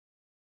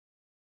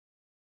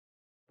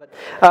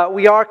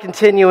We are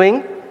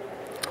continuing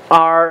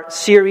our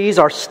series,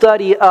 our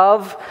study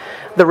of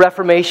the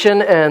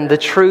Reformation and the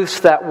truths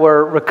that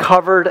were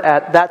recovered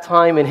at that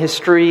time in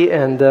history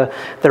and the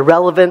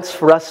relevance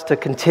for us to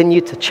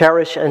continue to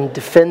cherish and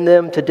defend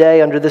them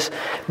today under this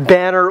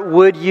banner,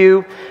 Would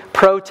You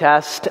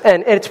protest.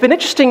 And it's been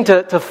interesting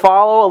to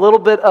follow a little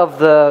bit of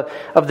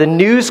the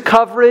news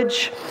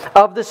coverage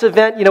of this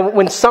event. You know,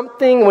 when it's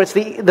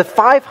the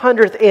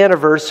 500th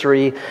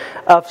anniversary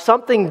of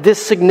something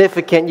this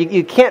significant,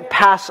 you can't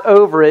pass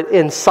over it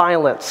in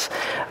silence.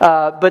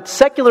 But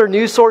secular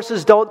news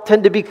sources don't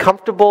tend to be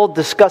comfortable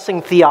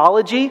discussing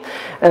theology,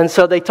 and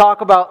so they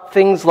talk about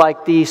things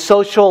like the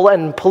social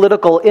and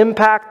political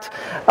impact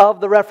of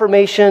the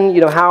Reformation,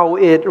 you know, how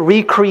it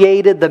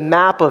recreated the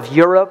map of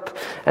Europe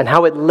and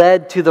how it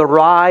led to the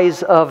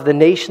rise of the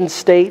nation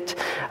state.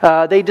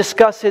 They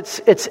discuss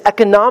its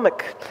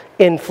economic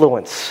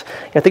influence.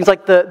 You know, things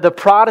like the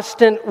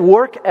Protestant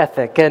work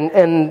ethic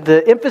and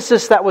the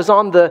emphasis that was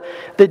on the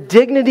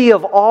dignity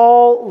of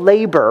all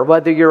labor,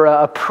 whether you're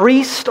a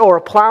priest or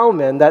a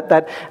plowman,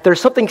 that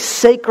there's something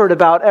sacred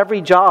about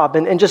every job,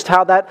 and just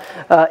how that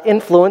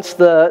influenced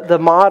the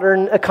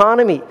modern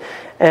economy.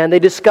 And they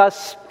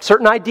discuss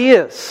certain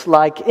ideas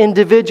like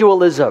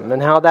individualism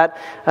and how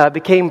that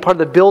became part of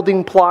the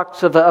building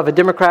blocks of a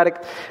democratic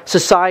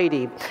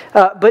society.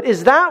 But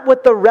is that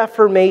what the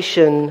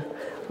Reformation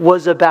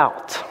was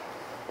about?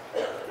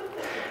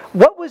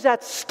 What was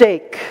at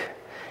stake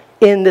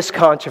in this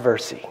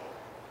controversy?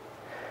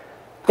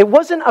 It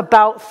wasn't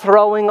about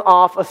throwing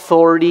off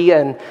authority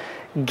and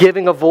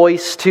giving a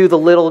voice to the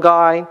little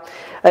guy.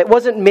 It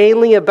wasn't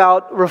mainly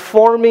about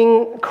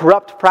reforming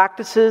corrupt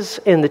practices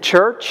in the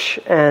church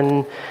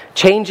and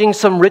changing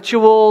some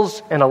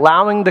rituals and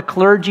allowing the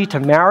clergy to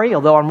marry,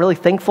 although I'm really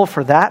thankful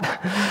for that.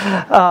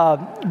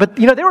 But,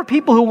 you know, there were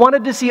people who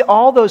wanted to see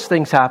all those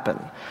things happen,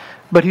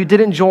 but who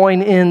didn't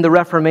join in the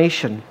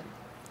Reformation.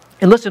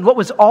 And listen, what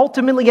was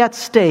ultimately at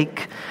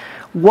stake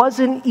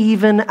wasn't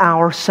even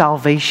our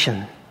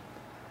salvation,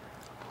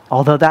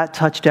 although that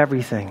touched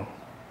everything.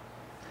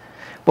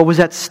 What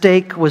was at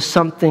stake was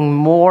something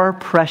more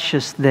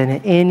precious than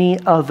any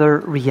other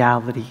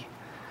reality.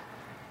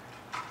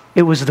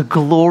 It was the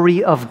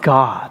glory of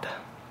God.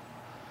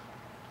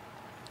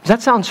 Does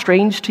that sound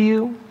strange to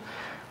you?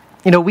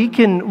 You know, we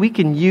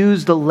can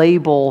use the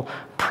label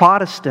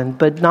Protestant,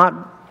 but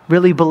not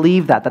really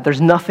believe that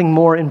there's nothing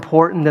more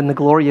important than the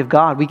glory of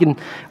God. We can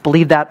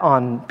believe that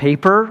on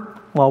paper.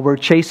 While we're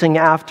chasing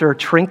after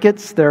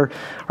trinkets, there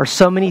are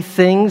so many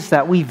things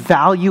that we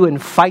value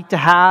and fight to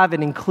have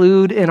and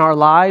include in our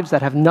lives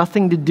that have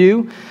nothing to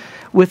do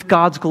with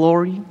God's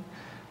glory.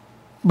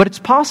 But it's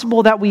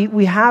possible that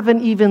we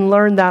haven't even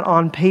learned that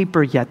on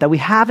paper yet, that we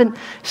haven't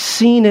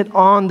seen it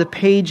on the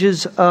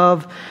pages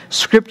of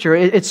Scripture.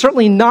 It's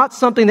certainly not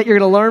something that you're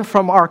going to learn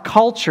from our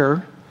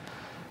culture.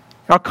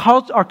 Our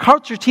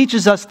culture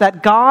teaches us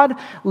that God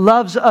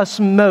loves us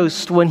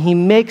most when He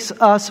makes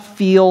us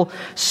feel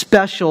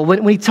special,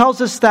 when He tells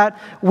us that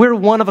we're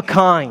one of a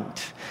kind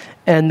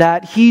and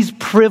that He's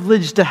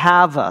privileged to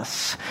have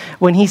us,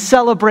 when He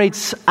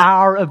celebrates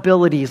our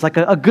abilities like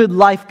a good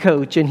life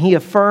coach and He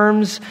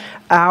affirms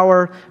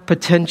our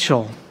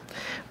potential.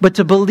 But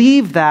to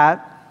believe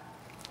that,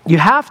 you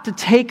have to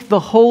take the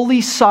Holy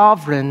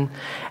Sovereign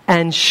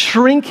and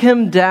shrink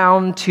Him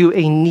down to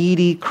a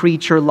needy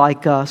creature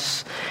like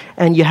us.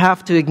 And you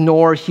have to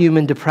ignore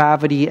human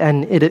depravity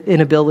and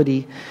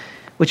inability,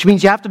 which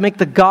means you have to make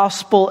the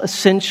gospel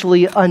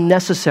essentially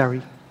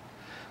unnecessary.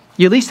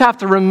 You at least have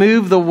to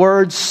remove the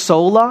word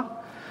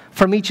sola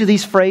from each of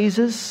these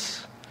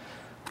phrases.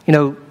 You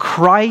know,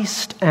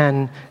 Christ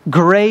and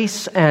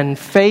grace and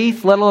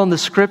faith, let alone the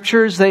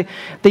Scriptures, they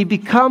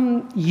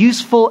become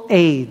useful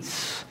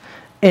aids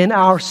in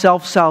our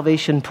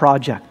self-salvation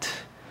project.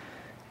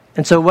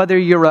 And so whether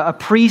you're a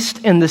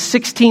priest in the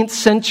 16th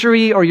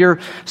century or you're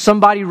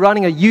somebody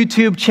running a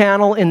YouTube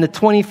channel in the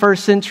 21st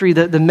century,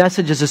 the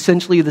message is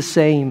essentially the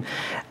same.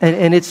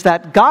 And it's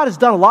that God has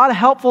done a lot of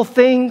helpful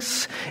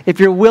things if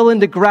you're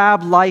willing to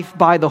grab life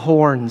by the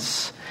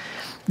horns.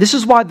 This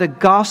is why the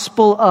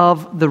gospel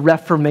of the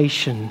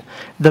Reformation,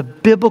 the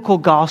biblical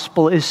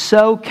gospel, is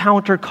so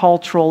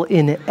countercultural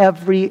in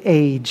every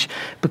age,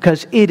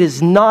 because it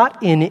is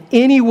not in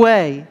any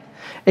way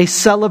a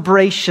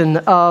celebration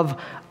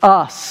of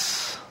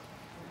us.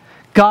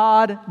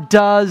 God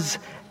does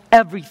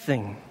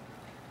everything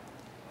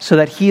so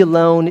that He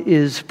alone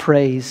is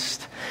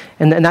praised.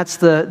 And that's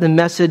the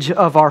message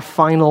of our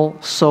final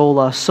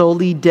sola.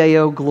 Soli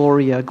Deo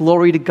Gloria.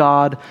 Glory to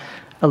God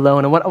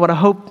alone. And what I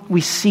hope we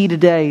see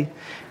today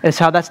is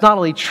how that's not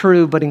only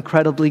true, but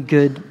incredibly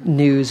good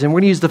news. And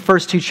we're going to use the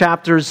first two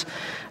chapters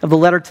of the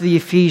letter to the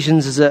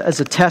Ephesians as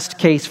a test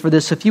case for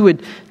this. If you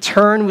would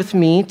turn with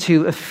me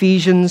to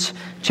Ephesians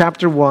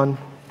chapter 1.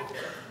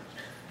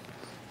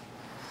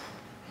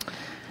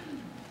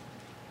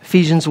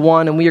 Ephesians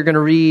 1, and we are going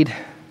to read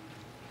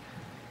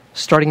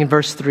starting in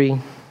verse 3.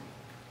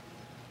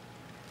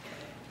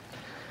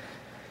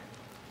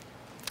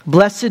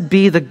 Blessed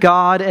be the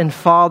God and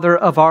Father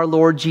of our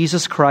Lord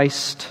Jesus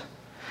Christ,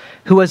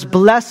 who has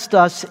blessed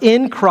us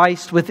in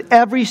Christ with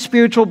every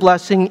spiritual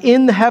blessing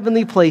in the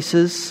heavenly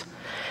places,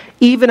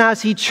 even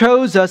as He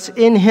chose us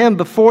in Him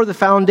before the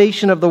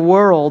foundation of the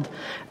world,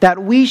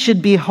 that we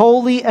should be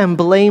holy and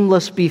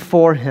blameless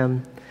before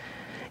Him.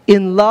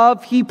 In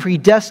love, He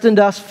predestined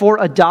us for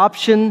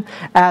adoption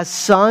as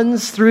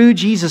sons through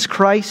Jesus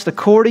Christ,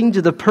 according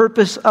to the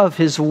purpose of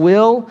His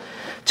will,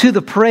 to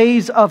the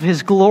praise of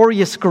His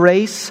glorious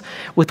grace,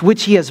 with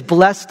which He has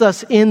blessed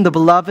us in the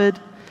Beloved.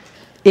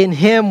 In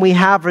Him we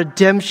have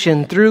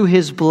redemption through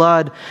His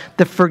blood,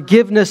 the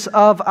forgiveness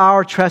of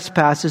our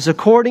trespasses,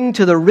 according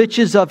to the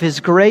riches of His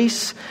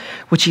grace,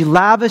 which He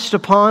lavished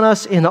upon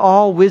us in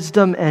all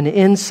wisdom and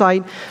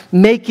insight,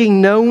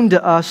 making known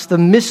to us the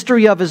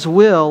mystery of His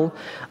will,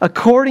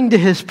 according to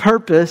His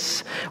purpose,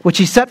 which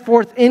He set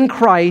forth in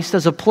Christ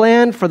as a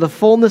plan for the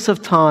fullness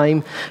of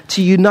time,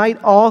 to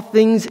unite all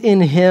things in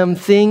Him,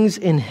 things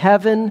in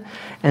heaven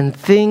and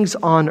things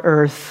on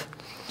earth.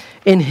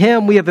 In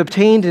Him we have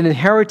obtained an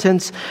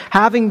inheritance,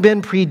 having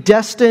been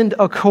predestined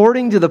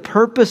according to the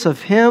purpose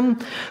of Him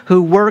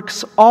who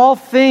works all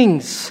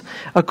things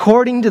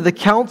according to the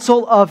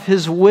counsel of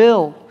His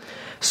will,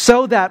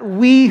 so that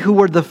we who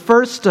were the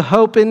first to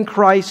hope in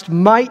Christ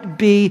might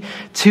be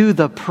to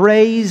the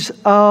praise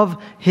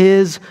of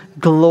His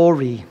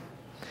glory.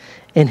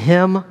 In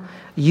Him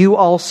you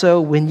also,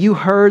 when you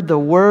heard the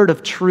word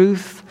of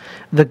truth,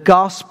 the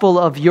gospel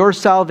of your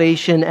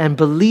salvation, and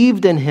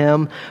believed in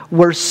Him,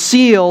 were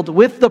sealed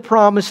with the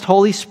promised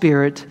Holy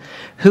Spirit,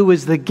 who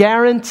is the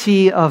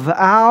guarantee of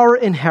our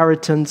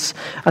inheritance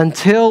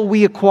until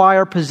we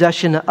acquire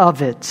possession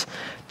of it,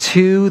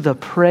 to the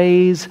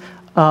praise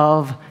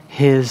of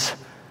His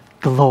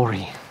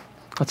glory.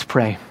 Let's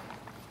pray.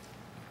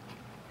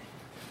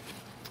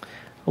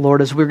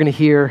 Lord, as we're going to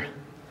hear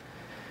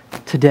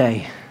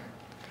today,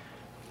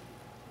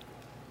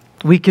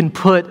 we can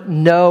put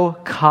no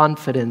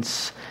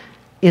confidence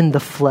in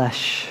the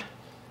flesh.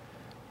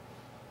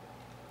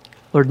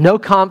 Lord, no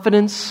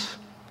confidence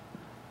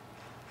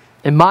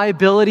in my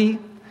ability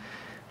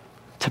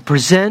to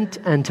present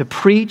and to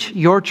preach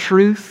your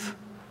truth.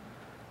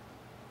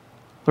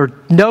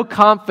 Lord, no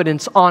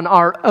confidence on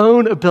our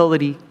own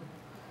ability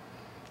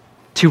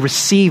to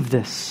receive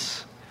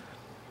this,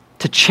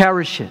 to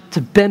cherish it,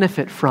 to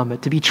benefit from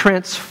it, to be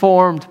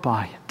transformed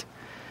by it.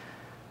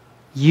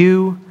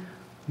 You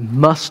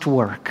must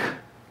work.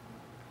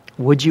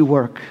 Would you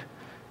work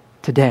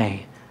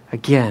today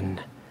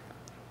again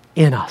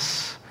in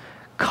us?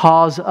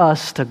 Cause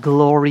us to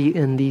glory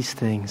in these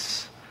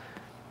things,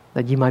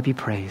 that you might be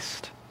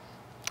praised.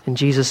 In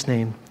Jesus'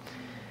 name,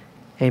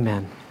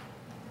 amen.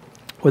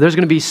 Well, there's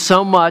going to be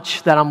so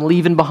much that I'm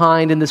leaving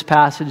behind in this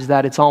passage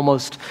that it's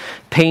almost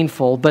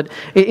painful. But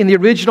in the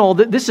original,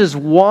 this is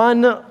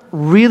one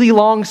really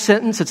long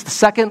sentence. It's the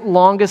second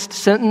longest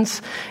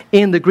sentence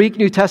in the Greek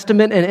New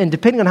Testament. And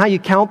depending on how you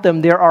count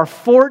them, there are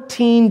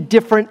 14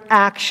 different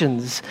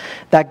actions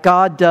that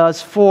God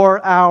does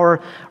for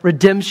our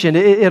redemption.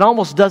 It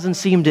almost doesn't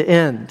seem to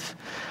end.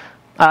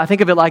 I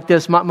think of it like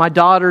this. My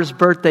daughter's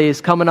birthday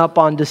is coming up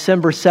on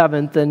December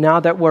 7th. And now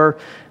that we're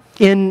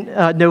in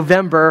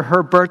November,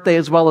 her birthday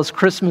as well as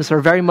Christmas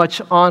are very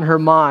much on her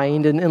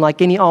mind. And like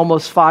any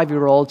almost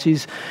 5-year-old,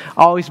 she's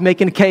always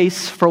making a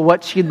case for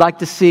what she'd like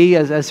to see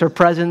as her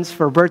presents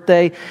for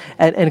birthday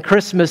and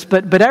Christmas.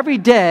 But every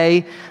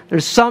day,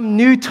 there's some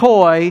new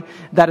toy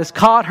that has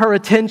caught her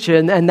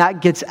attention, and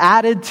that gets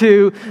added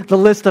to the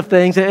list of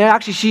things. And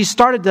actually,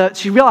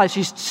 she realized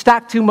she's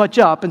stacked too much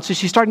up, and so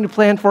she's starting to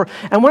plan for,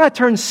 and when I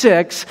turn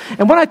 6,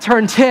 and when I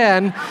turn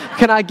 10,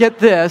 can I get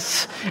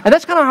this? And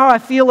that's kind of how I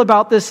feel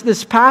about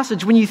this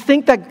passage. When you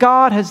think that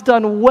God has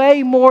done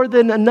way more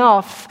than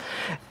enough,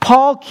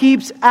 Paul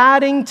keeps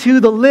adding to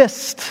the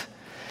list.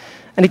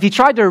 And if you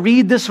tried to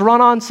read this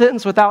run-on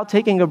sentence without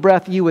taking a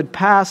breath, you would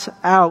pass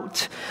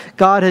out.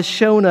 God has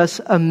shown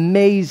us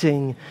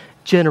amazing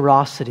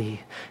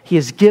generosity. He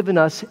has given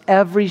us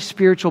every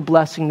spiritual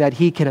blessing that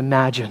He can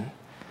imagine.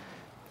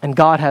 And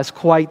God has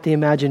quite the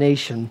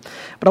imagination.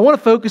 But I want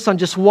to focus on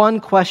just one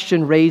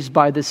question raised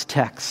by this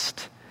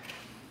text.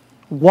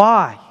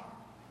 Why?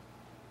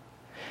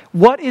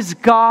 What is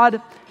God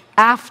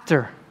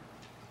after?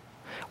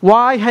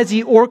 Why has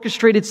He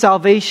orchestrated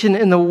salvation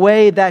in the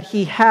way that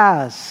He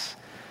has?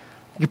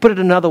 You put it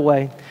another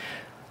way.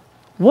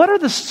 What are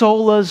the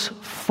solas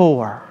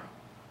for?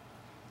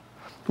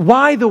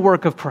 Why the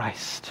work of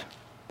Christ?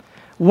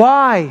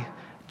 Why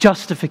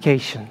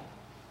justification?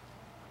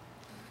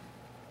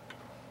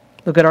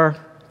 Look at our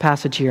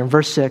passage here in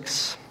verse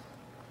 6.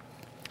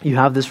 You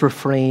have this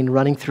refrain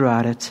running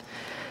throughout it.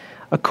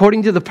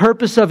 According to the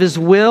purpose of His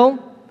will,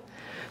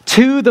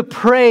 to the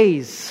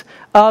praise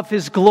of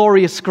His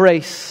glorious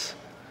grace.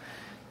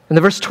 And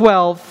the verse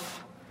 12,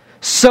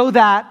 so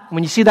that,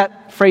 when you see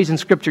that phrase in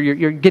Scripture,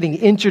 you're getting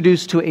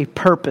introduced to a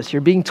purpose.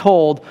 You're being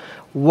told,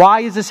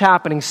 why is this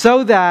happening?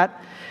 So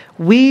that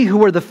we who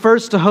were the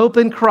first to hope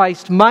in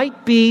Christ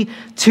might be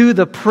to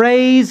the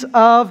praise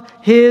of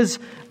His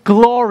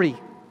glory.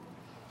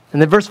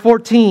 And then verse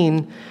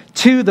 14,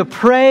 to the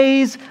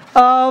praise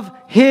of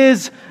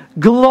His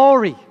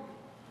glory.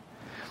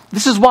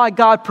 This is why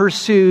God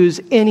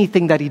pursues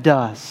anything that he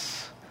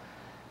does.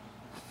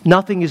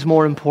 Nothing is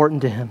more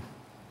important to him.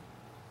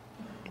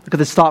 Look at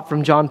this thought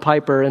from John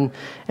Piper. And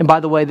by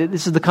the way,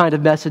 this is the kind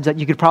of message that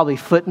you could probably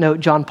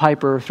footnote John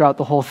Piper throughout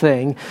the whole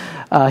thing.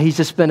 He's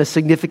just been a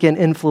significant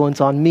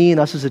influence on me and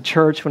us as a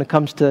church when it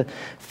comes to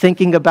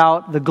thinking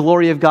about the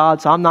glory of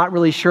God. So I'm not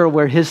really sure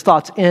where his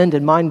thoughts end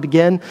and mine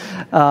begin.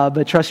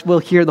 But trust we'll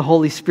hear the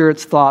Holy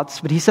Spirit's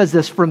thoughts. But he says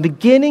this, from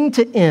beginning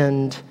to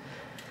end,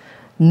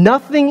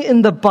 nothing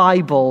in the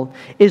Bible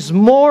is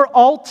more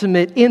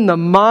ultimate in the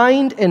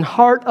mind and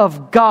heart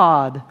of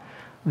God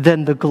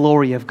than the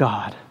glory of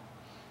God.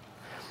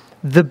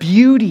 The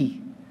beauty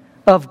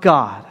of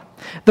God,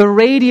 the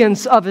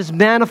radiance of his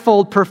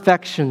manifold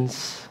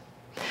perfections.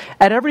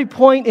 At every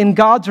point in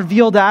God's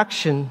revealed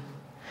action,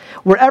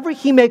 wherever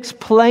he makes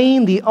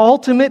plain the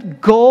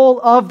ultimate goal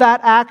of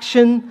that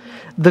action,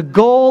 the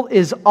goal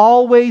is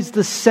always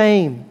the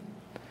same: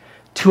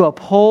 to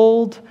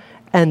uphold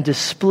and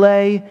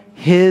display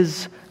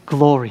his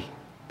glory.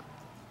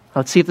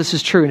 Let's see if this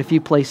is true in a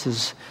few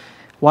places.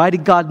 Why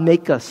did God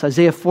make us?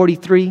 Isaiah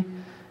 43,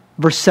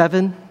 verse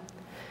 7.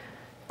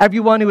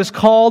 Everyone who is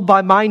called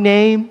by my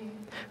name,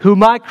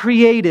 whom I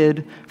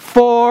created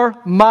for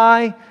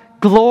my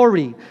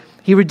glory.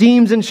 He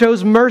redeems and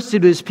shows mercy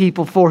to his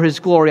people for his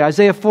glory.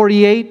 Isaiah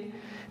 48,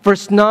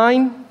 verse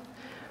 9.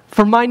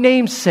 For my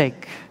name's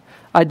sake,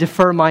 I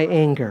defer my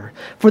anger.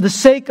 For the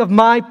sake of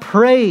my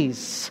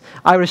praise,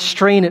 I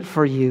restrain it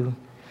for you.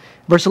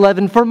 Verse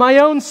 11, for my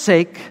own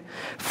sake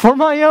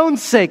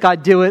I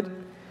do it.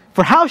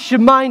 For how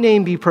should my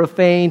name be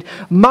profaned?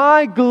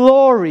 My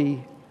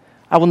glory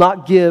I will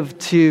not give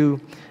to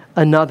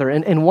another.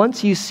 And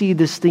once you see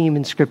this theme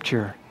in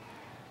Scripture,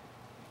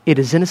 it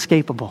is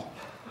inescapable.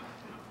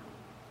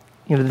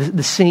 You know,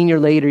 the senior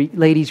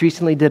ladies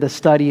recently did a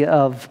study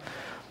of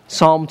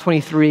Psalm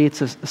 23.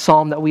 It's a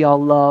psalm that we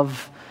all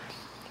love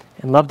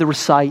and love to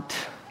recite.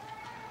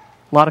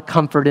 A lot of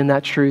comfort in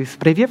that truth.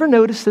 But have you ever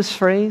noticed this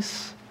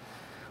phrase?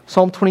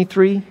 Psalm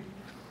 23,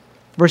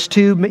 verse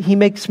 2, he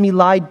makes me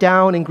lie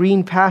down in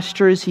green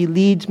pastures. He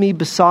leads me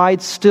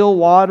beside still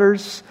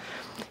waters.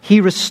 He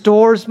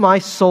restores my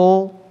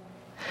soul.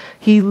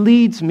 He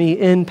leads me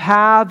in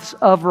paths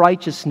of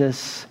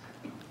righteousness.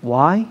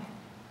 Why?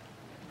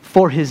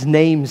 For his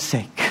name's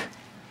sake.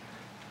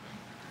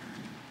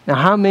 Now,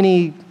 how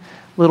many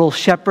little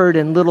shepherd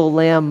and little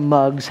lamb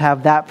mugs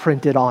have that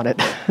printed on it?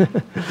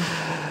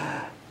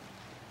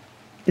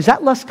 Is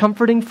that less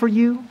comforting for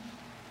you?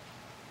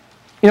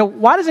 You know,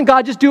 why doesn't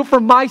God just do it for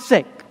my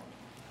sake?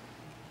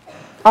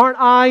 Aren't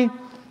I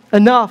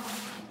enough?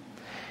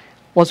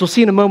 Well, as we'll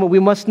see in a moment, we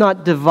must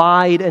not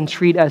divide and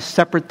treat as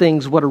separate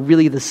things what are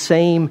really the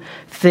same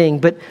thing.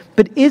 But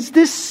is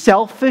this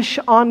selfish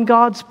on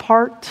God's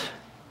part?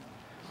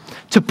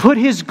 To put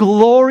his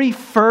glory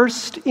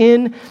first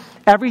in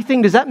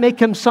everything? Does that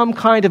make him some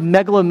kind of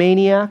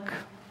megalomaniac?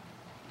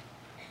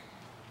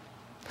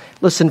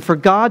 Listen, for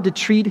God to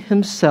treat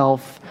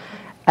himself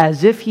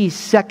as if he's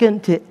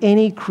second to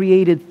any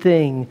created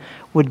thing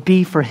would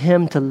be for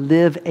him to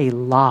live a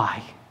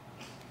lie.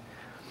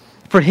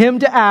 For him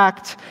to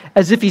act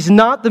as if he's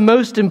not the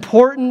most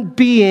important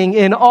being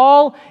in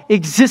all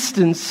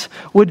existence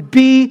would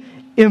be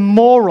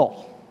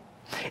immoral.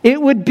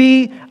 It would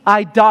be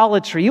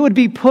idolatry. It would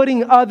be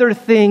putting other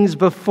things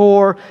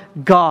before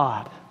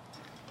God.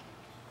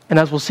 And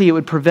as we'll see, it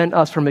would prevent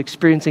us from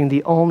experiencing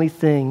the only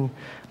thing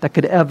that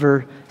could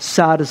ever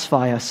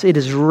satisfy us. It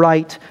is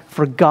right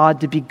for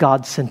God to be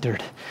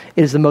God-centered.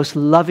 It is the most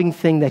loving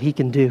thing that he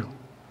can do.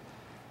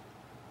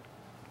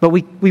 But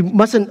we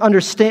mustn't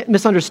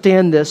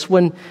misunderstand this.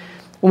 When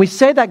we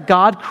say that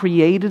God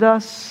created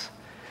us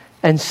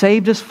and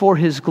saved us for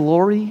his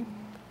glory,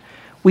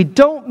 we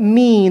don't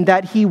mean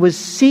that he was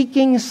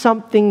seeking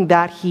something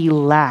that he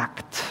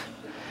lacked,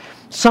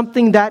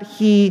 something that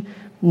he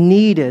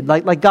needed.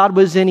 Like God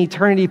was in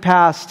eternity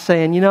past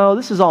saying, you know,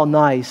 this is all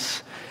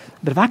nice,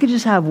 but if I could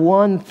just have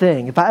one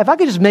thing, if I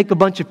could just make a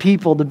bunch of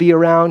people to be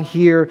around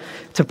here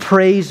to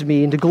praise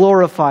me and to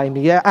glorify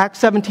me. Acts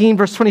 17,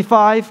 verse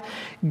 25,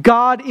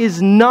 God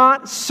is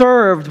not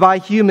served by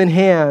human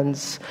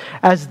hands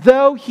as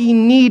though he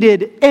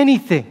needed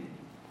anything.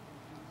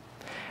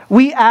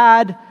 We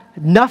add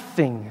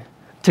nothing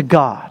to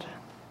God.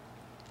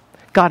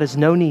 God has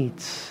no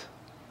needs.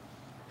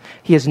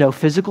 He has no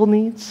physical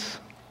needs.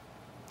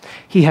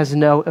 He has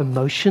no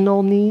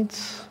emotional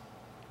needs.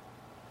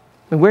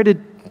 And where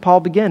did Paul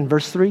begin?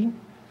 Verse 3,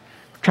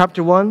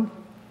 chapter 1.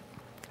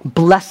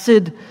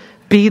 Blessed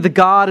be the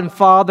God and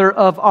Father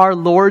of our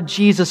Lord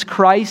Jesus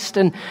Christ.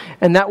 And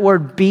that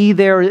word be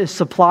there is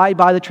supplied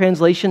by the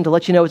translation to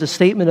let you know it's a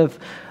statement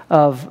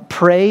of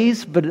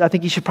praise. But I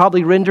think you should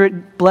probably render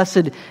it,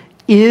 blessed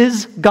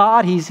is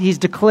God. He's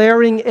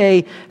declaring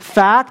a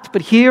fact.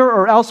 But here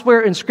or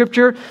elsewhere in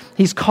Scripture,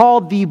 he's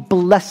called the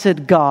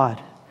blessed God.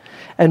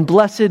 And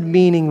blessed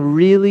meaning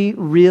really,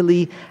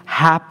 really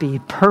happy,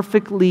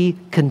 perfectly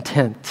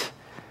content.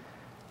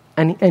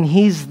 And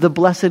he's the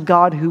blessed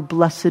God who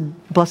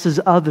blesses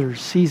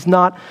others. He's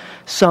not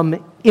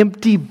some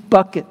empty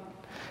bucket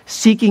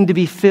seeking to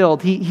be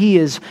filled. He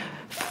is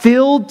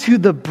filled to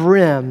the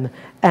brim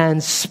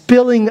and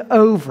spilling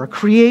over.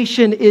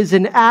 Creation is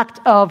an act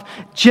of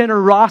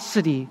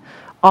generosity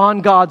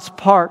on God's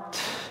part.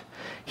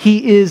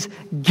 He is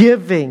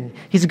giving.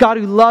 He's a God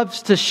who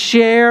loves to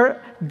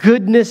share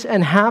goodness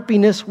and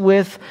happiness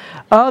with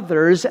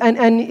others.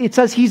 And it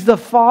says He's the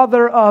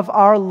Father of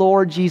our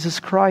Lord Jesus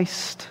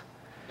Christ,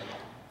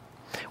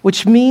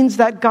 which means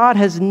that God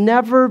has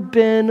never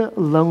been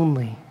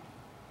lonely.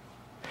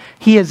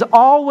 He has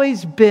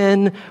always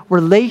been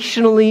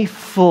relationally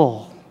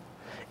full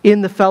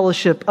in the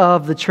fellowship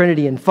of the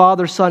Trinity. And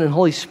Father, Son, and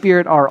Holy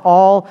Spirit are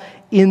all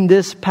in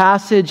this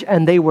passage,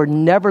 and they were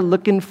never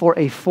looking for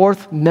a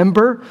fourth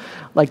member.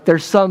 Like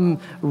there's some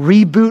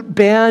reboot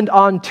band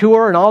on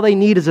tour, and all they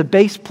need is a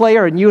bass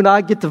player, and you and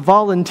I get to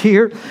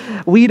volunteer.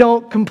 We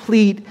don't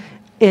complete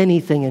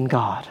anything in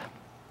God.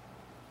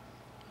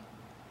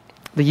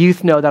 The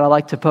youth know that I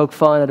like to poke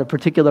fun at a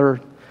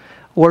particular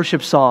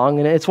worship song,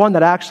 and it's one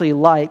that I actually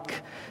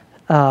like.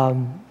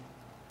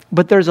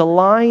 But there's a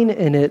line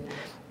in it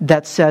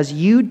that says,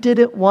 "You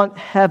didn't want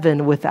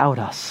heaven without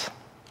us."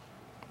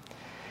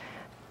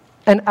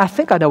 And I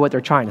think I know what they're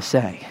trying to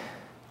say.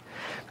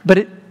 But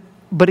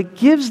it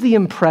gives the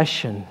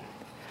impression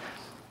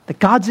that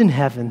God's in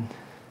heaven,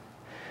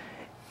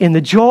 in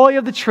the joy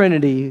of the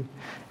Trinity,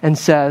 and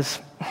says,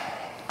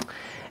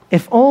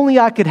 if only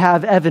I could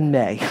have Evan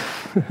May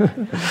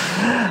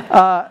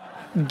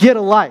get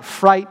a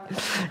life, right?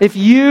 If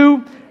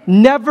you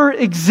never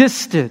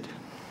existed,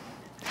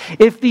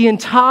 if the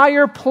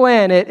entire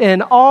planet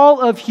and all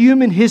of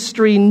human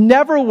history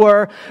never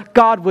were,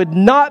 God would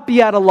not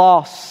be at a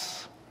loss.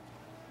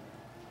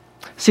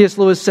 C.S.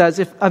 Lewis says,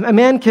 if a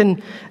man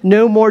can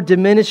no more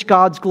diminish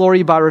God's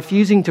glory by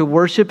refusing to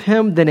worship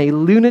Him than a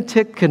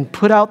lunatic can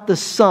put out the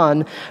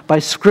sun by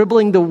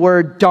scribbling the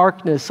word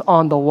darkness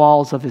on the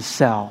walls of his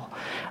cell.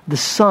 The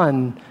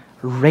sun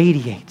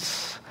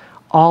radiates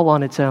all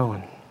on its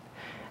own.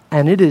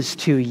 And it is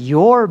to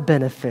your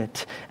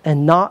benefit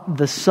and not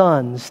the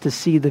sun's to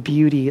see the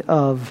beauty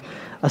of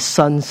a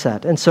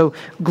sunset. And so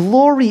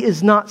glory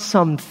is not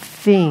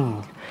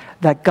something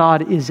that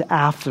God is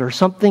after,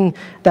 something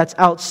that's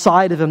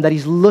outside of Him, that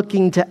He's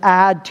looking to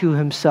add to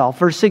Himself.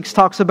 Verse 6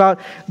 talks about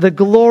the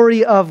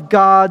glory of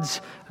God's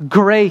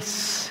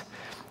grace.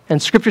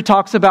 And Scripture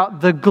talks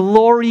about the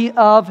glory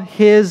of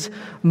His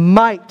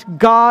might.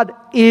 God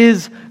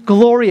is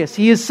glorious.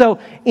 He is so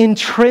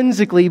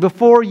intrinsically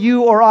before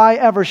you or I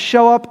ever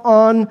show up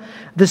on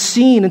the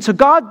scene. And so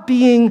God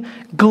being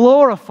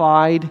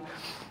glorified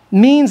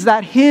means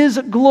that His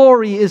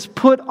glory is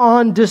put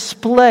on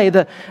display.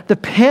 The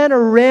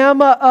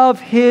panorama of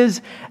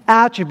His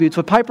attributes,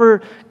 what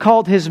Piper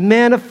called His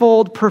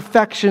manifold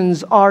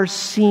perfections, are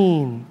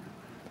seen.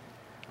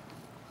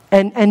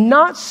 And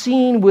not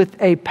seen with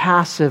a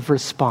passive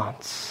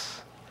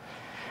response.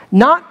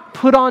 Not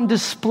put on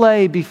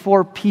display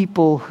before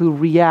people who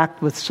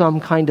react with some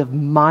kind of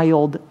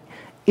mild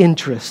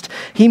interest.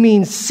 He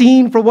means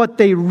seen for what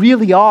they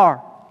really are,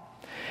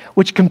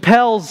 which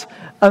compels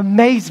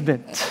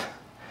amazement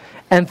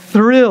and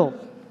thrill.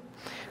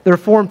 The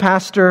Reformed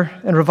pastor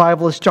and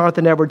revivalist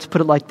Jonathan Edwards put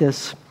it like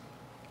this: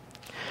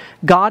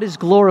 God is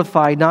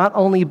glorified not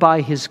only by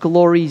His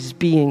glories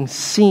being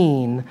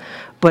seen,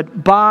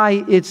 but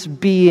by its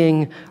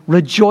being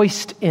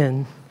rejoiced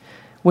in.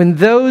 When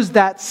those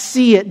that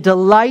see it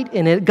delight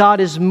in it, God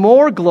is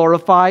more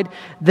glorified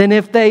than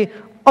if they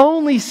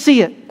only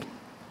see it.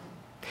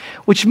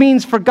 Which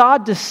means for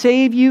God to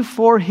save you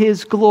for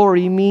His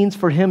glory means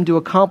for Him to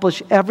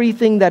accomplish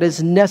everything that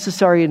is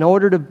necessary in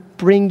order to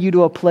bring you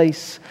to a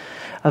place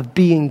of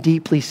being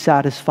deeply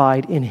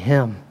satisfied in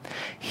Him.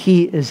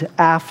 He is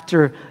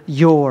after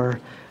your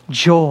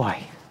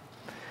joy.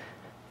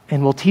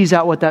 And we'll tease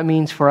out what that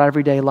means for our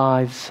everyday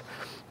lives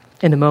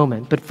in a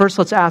moment. But first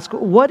let's ask,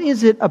 what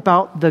is it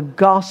about the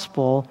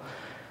gospel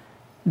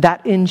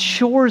that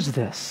ensures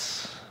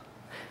this?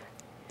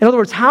 In other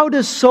words, how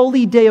does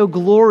Soli Deo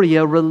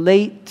Gloria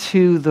relate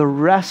to the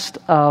rest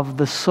of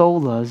the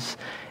solas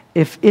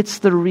if it's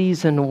the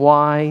reason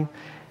why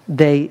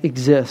they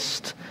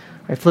exist?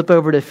 I flip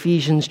over to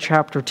Ephesians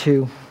chapter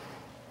 2.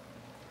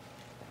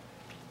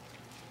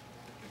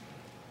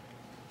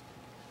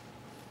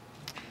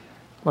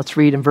 Let's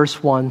read in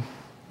verse 1.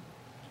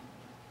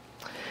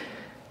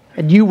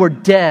 And you were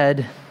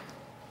dead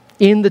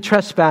in the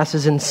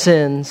trespasses and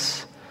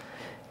sins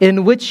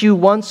in which you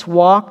once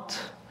walked,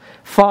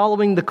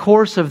 following the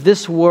course of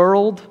this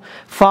world,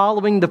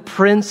 following the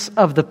prince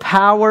of the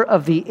power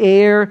of the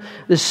air,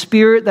 the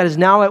spirit that is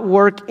now at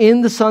work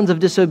in the sons of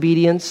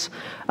disobedience,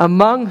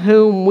 among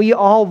whom we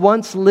all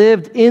once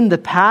lived in the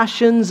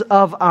passions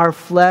of our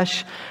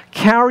flesh,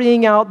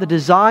 carrying out the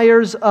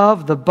desires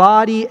of the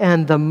body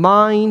and the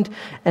mind,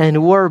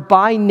 and were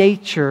by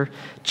nature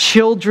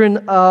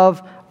children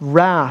of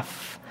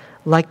wrath,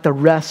 like the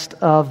rest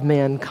of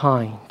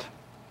mankind.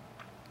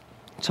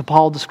 So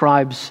Paul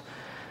describes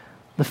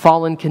the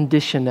fallen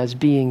condition as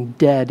being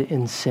dead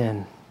in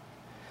sin.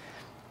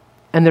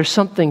 And there's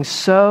something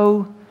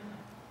so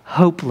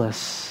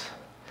hopeless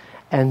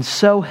and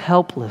so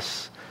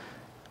helpless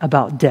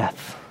about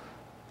death.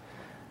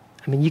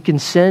 I mean, you can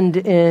send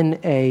in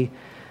a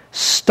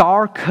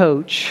star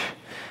coach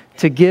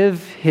to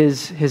give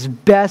his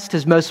best,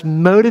 his most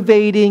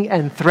motivating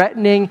and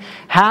threatening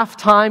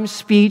halftime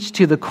speech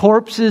to the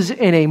corpses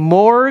in a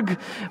morgue,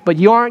 but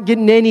you aren't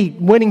getting any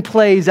winning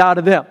plays out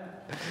of them.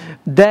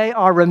 They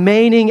are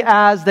remaining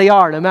as they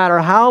are, no matter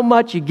how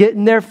much you get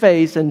in their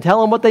face and tell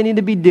them what they need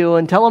to be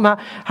doing, tell them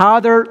how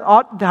they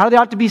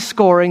ought to be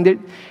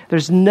scoring.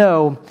 There's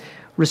no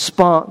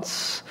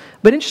response.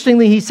 But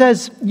interestingly, he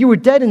says, you were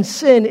dead in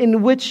sin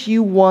in which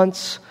you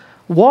once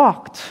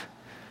walked.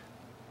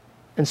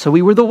 And so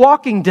we were the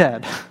walking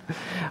dead,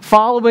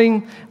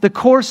 following the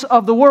course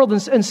of the world.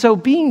 And so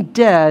being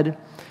dead,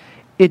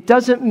 it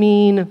doesn't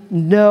mean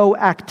no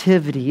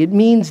activity. It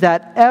means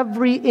that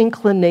every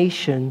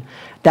inclination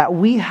that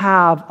we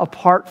have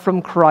apart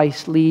from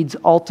Christ leads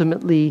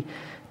ultimately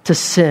to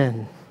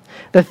sin.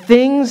 The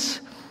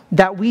things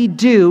that we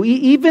do,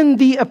 even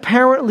the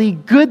apparently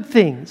good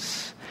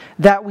things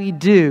that we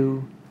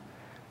do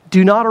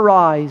not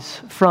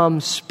arise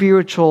from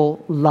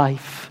spiritual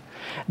life.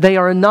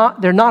 They're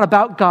not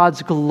about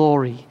God's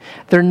glory.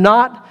 They're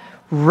not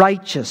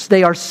righteous.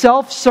 They are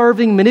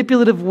self-serving,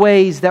 manipulative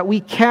ways that we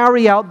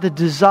carry out the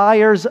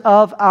desires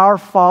of our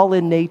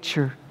fallen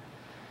nature.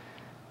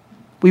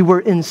 We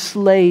were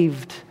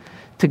enslaved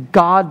to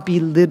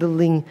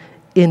God-belittling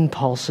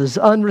impulses,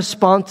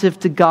 unresponsive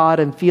to God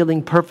and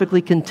feeling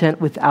perfectly content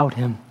without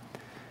Him.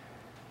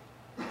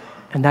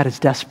 And that is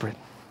desperate.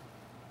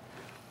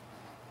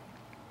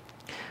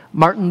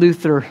 Martin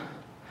Luther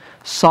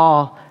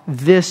saw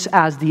this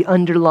as the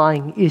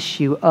underlying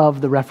issue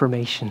of the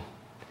Reformation.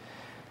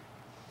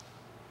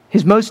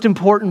 His most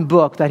important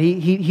book that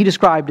he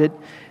described it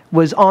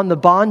was On the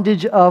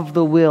Bondage of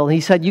the Will.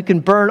 He said, you can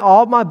burn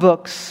all my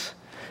books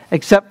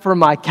except for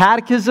my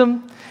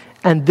catechism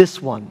and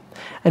this one.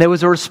 And it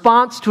was a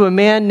response to a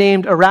man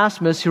named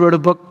Erasmus who wrote a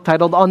book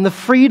titled On the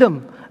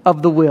Freedom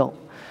of the Will.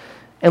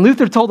 And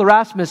Luther told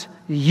Erasmus,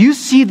 you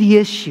see the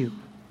issue.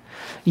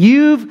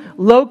 You've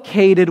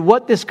located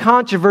what this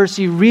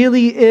controversy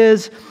really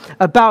is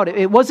about.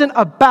 It wasn't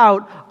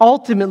about,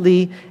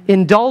 ultimately,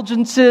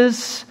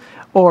 indulgences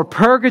or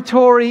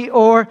purgatory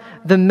or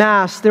the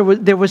Mass. There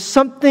was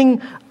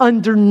something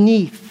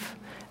underneath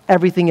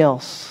everything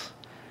else.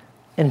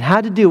 And it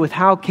had to do with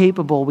how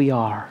capable we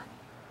are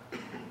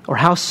or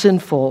how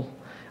sinful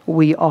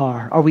we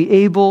are. Are we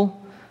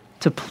able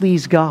to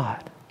please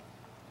God?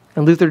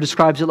 And Luther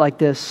describes it like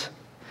this.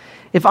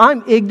 If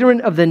I'm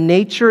ignorant of the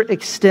nature,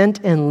 extent,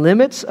 and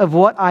limits of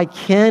what I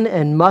can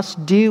and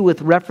must do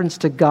with reference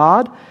to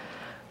God,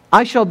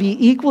 I shall be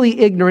equally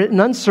ignorant and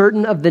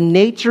uncertain of the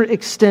nature,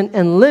 extent,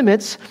 and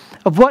limits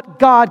of what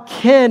God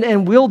can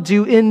and will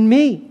do in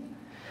me.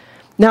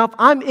 Now, if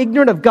I'm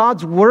ignorant of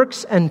God's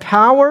works and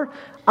power,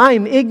 I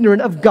am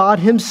ignorant of God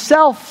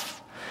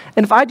Himself.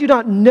 And if I do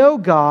not know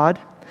God,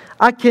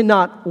 I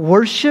cannot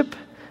worship,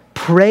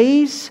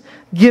 praise,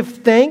 give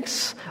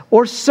thanks,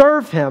 or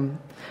serve Him.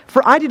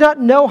 For I do not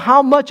know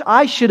how much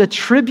I should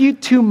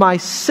attribute to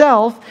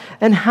myself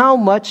and how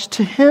much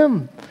to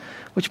Him.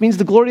 Which means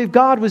the glory of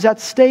God was at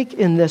stake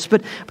in this.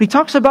 But he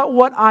talks about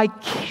what I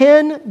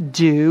can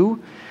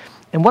do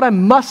and what I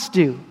must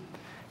do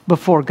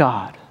before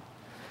God.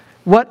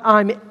 What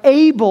I'm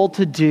able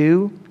to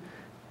do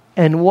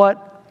and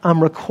what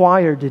I'm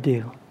required to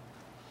do.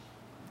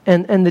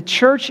 And the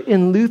church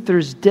in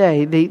Luther's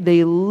day,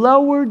 they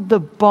lowered the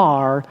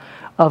bar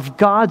of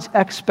God's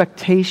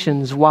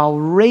expectations while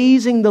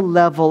raising the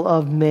level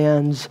of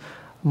man's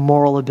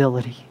moral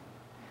ability.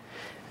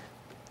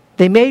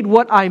 They made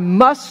what I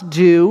must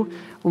do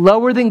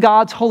lower than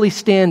God's holy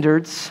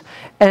standards,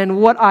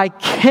 and what I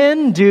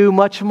can do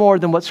much more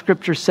than what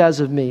Scripture says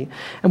of me.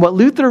 And what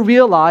Luther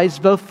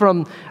realized, both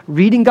from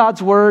reading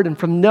God's Word and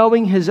from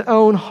knowing his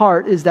own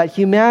heart, is that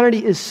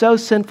humanity is so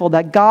sinful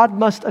that God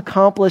must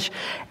accomplish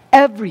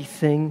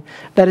everything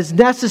that is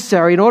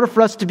necessary in order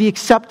for us to be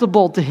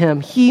acceptable to Him.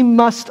 He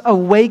must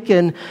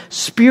awaken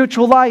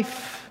spiritual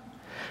life.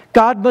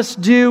 God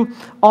must do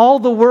all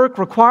the work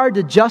required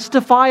to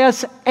justify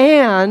us,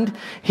 and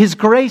His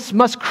grace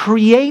must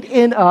create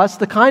in us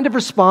the kind of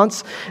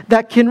response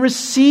that can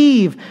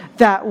receive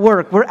that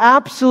work. We're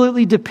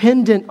absolutely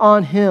dependent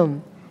on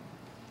Him.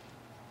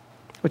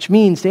 Which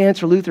means, to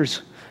answer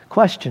Luther's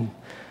question,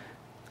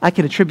 I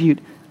can attribute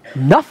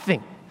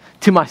nothing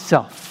to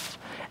myself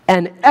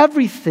and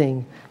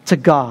everything to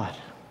God.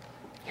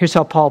 Here's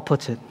how Paul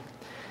puts it.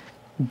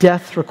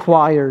 Death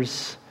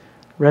requires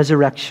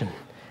resurrection.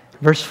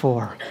 Verse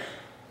 4.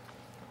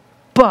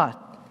 But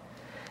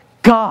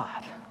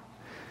God,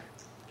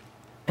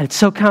 and it's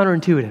so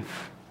counterintuitive.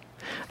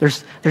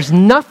 There's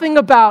nothing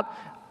about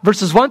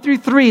verses 1 through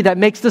 3 that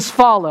makes this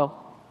follow.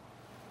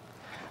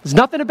 There's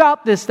nothing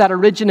about this that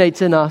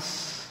originates in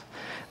us.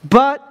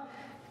 But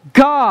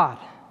God,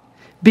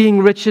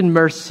 being rich in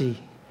mercy,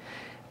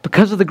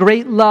 because of the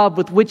great love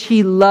with which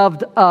He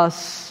loved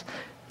us,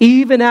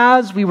 Even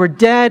as we were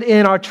dead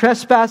in our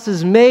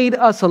trespasses, made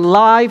us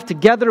alive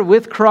together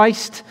with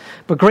Christ.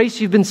 By grace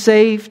you've been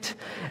saved,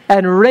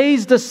 and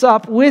raised us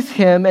up with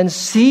Him and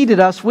seated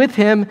us with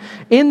Him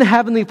in the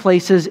heavenly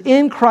places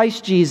in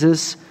Christ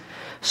Jesus,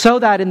 so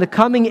that in the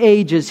coming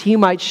ages He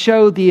might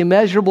show the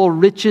immeasurable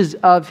riches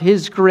of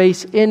His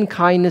grace in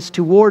kindness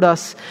toward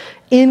us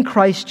in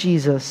Christ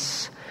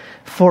Jesus.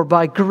 For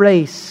by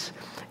grace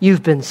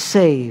you've been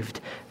saved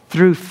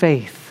through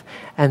faith.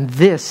 And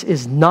this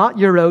is not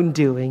your own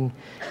doing.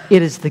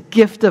 It is the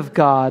gift of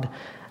God,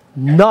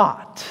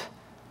 not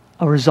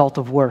a result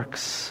of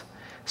works,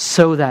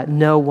 so that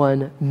no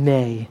one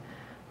may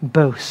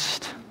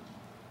boast.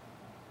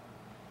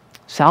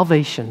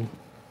 Salvation,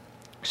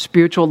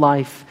 spiritual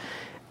life,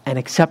 and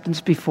acceptance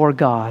before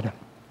God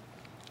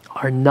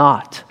are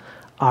not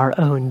our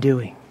own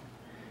doing.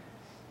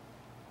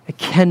 It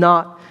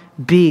cannot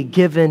be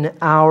given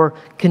our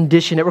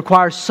condition. It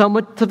requires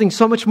something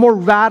so much more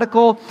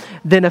radical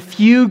than a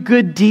few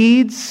good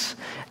deeds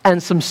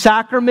and some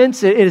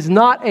sacraments. It is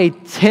not a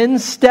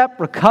 10-step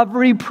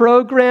recovery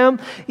program.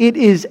 It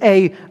is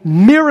a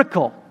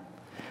miracle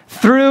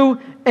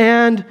through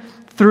and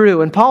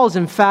through. And Paul is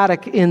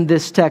emphatic in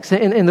this text.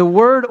 In the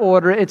word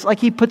order, it's like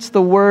he puts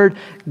the word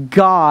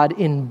God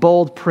in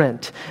bold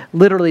print.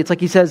 Literally, it's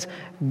like he says,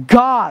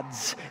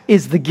 God's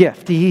is the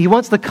gift. He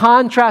wants the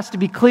contrast to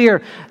be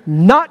clear.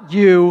 Not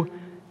you,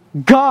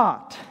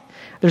 God.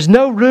 There's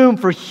no room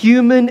for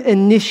human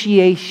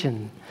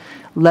initiation,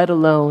 let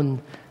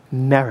alone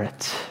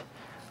merit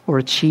or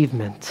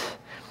achievement.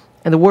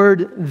 And the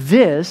word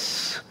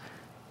this,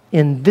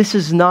 in this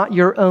is not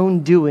your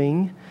own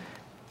doing,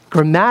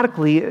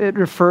 grammatically, it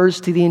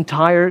refers to the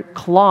entire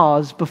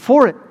clause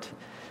before it.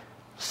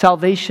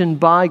 Salvation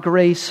by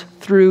grace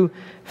through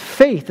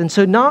faith. And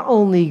so not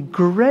only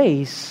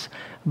grace,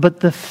 but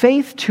the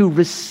faith to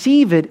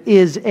receive it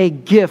is a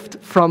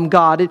gift from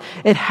God.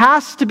 It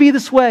has to be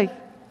this way.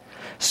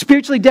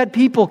 Spiritually dead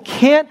people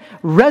can't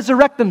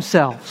resurrect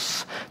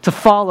themselves to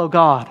follow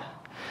God.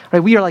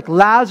 Right? We are like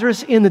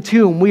Lazarus in the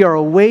tomb. We are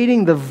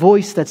awaiting the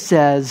voice that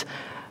says,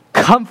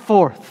 come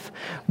forth,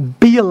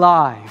 be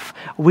alive.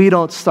 We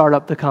don't start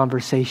up the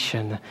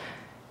conversation.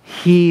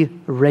 He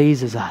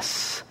raises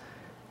us.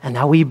 And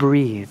now we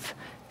breathe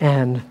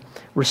and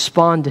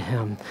respond to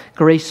Him.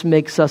 Grace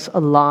makes us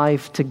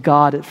alive to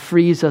God. It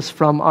frees us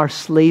from our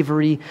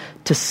slavery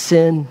to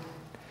sin.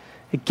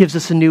 It gives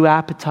us a new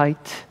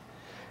appetite.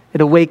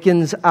 It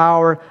awakens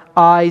our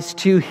eyes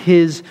to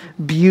His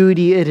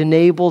beauty. It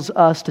enables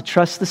us to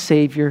trust the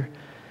Savior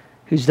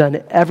who's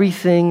done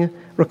everything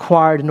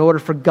required in order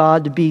for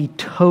God to be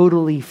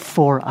totally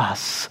for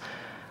us,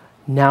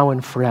 now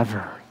and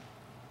forever.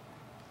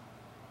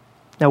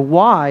 Now,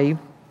 why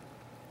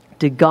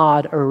did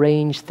God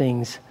arrange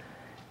things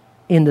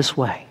in this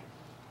way?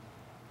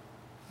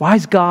 Why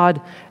has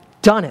God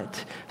done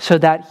it so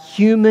that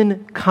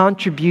human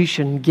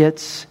contribution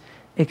gets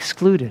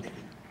excluded?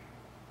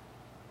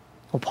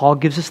 Well, Paul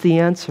gives us the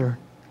answer.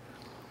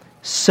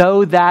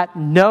 So that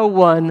no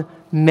one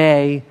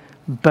may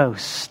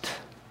boast.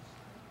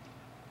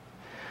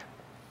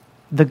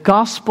 The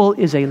gospel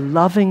is a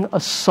loving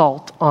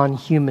assault on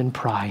human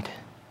pride.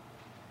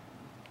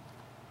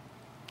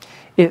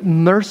 It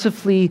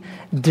mercifully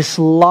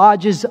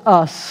dislodges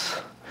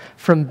us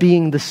from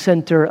being the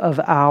center of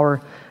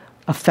our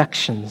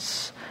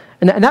affections.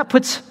 And that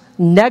puts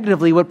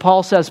negatively what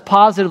Paul says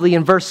positively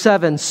in verse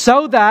 7.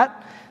 So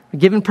that,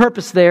 given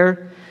purpose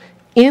there,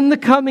 in the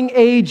coming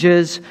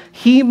ages,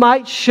 He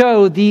might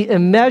show the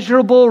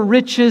immeasurable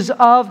riches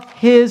of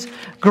His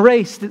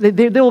grace.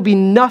 There will be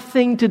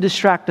nothing to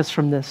distract us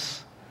from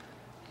this.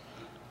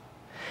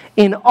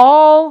 In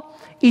all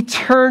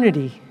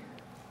eternity,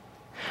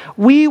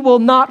 we will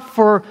not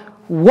for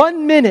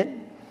 1 minute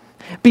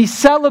be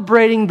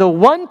celebrating the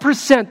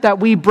 1% that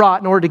we brought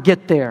in order to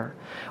get there.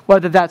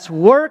 Whether that's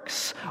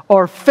works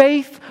or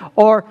faith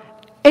or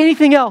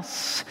anything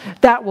else,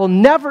 that will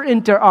never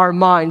enter our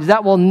minds,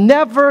 that will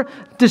never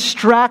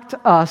distract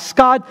us.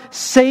 God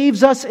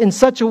saves us in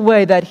such a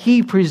way that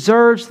He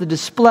preserves the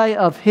display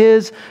of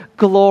His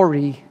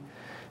glory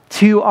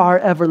to our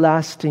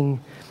everlasting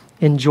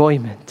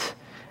enjoyment.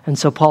 And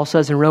so Paul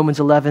says in Romans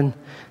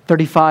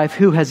 11:35,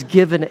 who has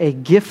given a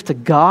gift to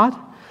God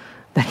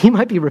that He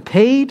might be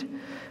repaid?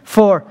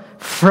 For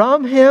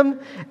from Him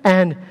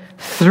and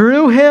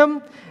through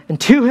Him and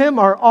to Him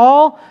are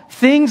all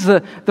things.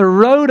 The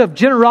road of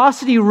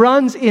generosity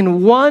runs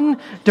in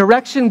one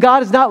direction.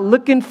 God is not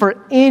looking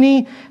for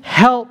any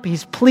help.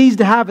 He's pleased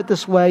to have it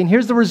this way. And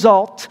here's the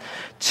result.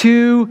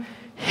 To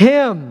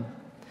Him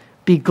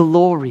be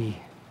glory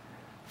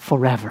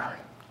forever.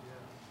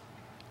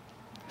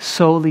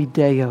 Soli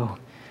Deo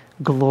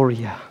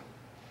Gloria.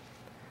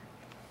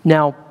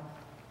 Now,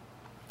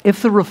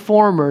 if the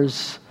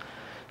Reformers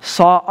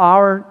saw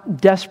our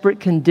desperate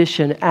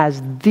condition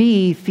as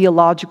the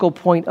theological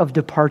point of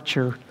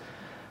departure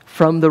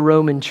from the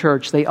Roman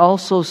Church, they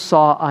also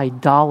saw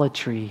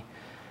idolatry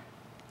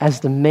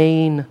as the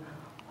main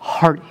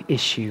heart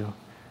issue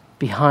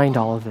behind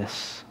all of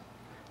this.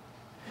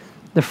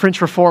 The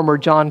French reformer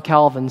John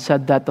Calvin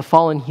said that the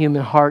fallen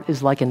human heart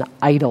is like an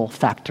idol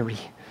factory.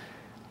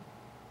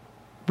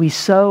 We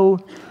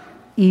so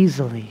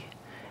easily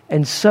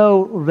and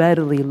so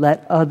readily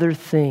let other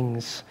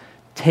things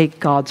take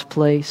God's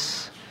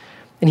place.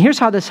 And here's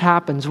how this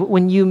happens.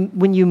 When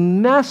you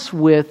mess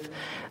with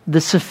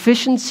the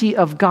sufficiency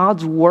of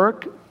God's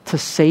work to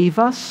save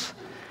us,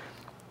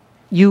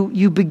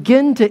 you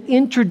begin to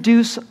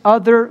introduce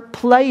other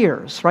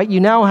players, right? You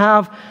now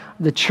have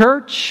the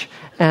church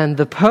and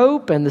the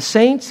Pope and the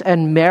saints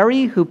and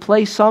Mary who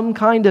play some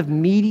kind of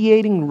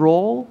mediating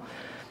role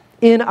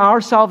in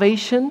our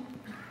salvation,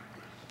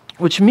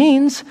 which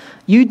means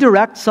you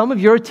direct some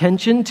of your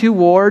attention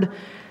toward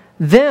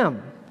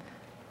them,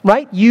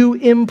 right? You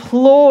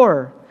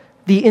implore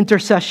the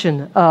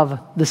intercession of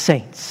the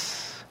saints.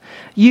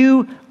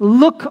 You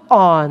look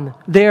on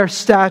their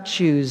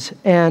statues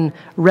and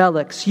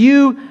relics.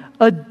 You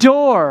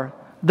adore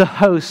the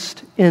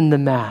host in the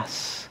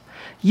Mass.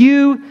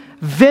 You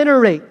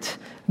venerate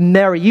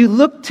Mary. You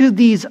look to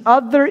these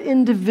other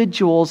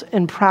individuals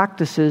and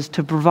practices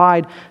to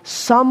provide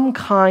some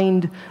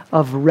kind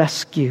of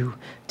rescue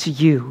to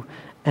you.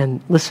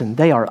 And listen,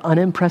 they are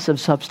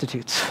unimpressive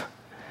substitutes,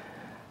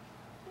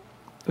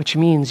 which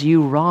means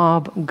you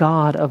rob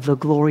God of the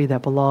glory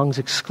that belongs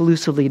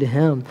exclusively to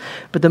Him.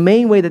 But the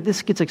main way that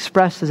this gets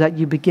expressed is that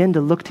you begin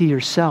to look to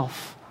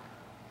yourself.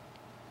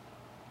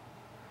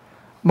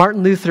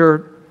 Martin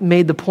Luther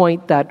made the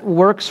point that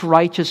works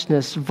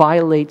righteousness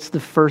violates the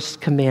first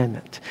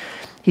commandment.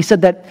 He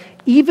said that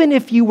even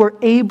if you were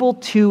able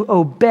to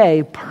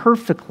obey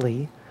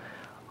perfectly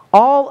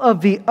all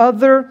of the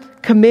other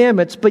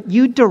commandments, but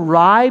you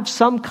derive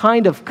some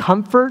kind of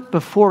comfort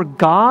before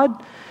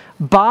God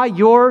by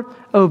your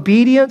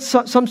obedience,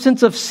 some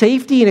sense of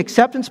safety and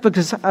acceptance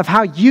because of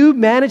how you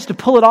managed to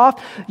pull it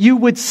off, you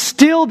would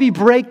still be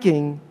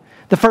breaking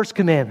the first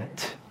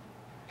commandment.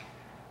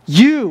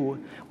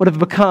 You would have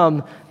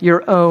become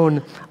your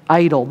own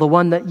idol, the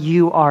one that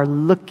you are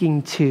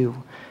looking to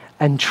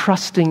and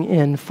trusting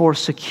in for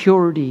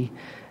security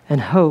and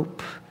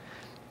hope.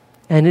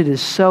 And it is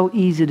so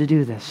easy to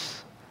do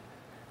this.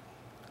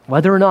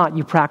 Whether or not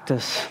you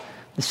practice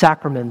the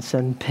sacraments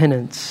and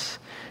penance.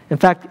 In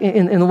fact,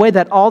 in the way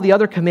that all the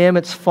other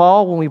commandments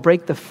fall when we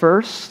break the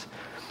first,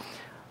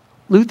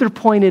 Luther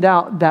pointed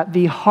out that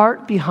the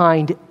heart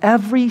behind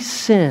every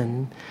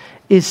sin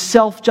is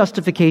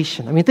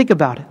self-justification. I mean, think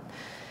about it.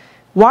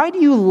 Why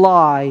do you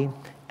lie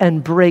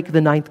and break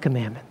the ninth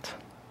commandment?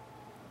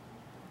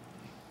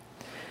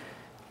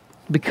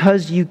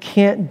 Because you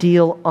can't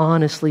deal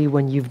honestly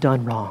when you've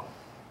done wrong.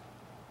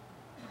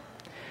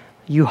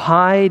 You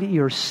hide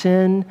your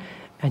sin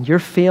and your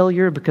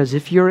failure because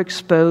if you're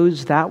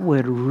exposed, that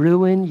would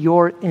ruin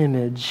your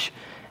image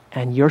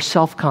and your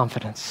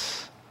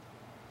self-confidence.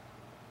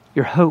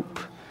 Your hope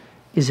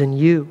is in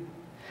you.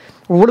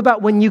 Or what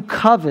about when you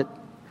covet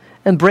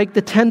and break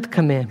the 10th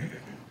commandment?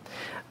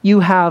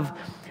 You have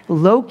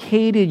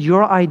located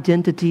your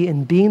identity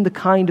in being the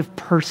kind of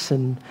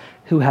person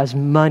who has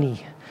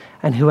money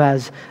and who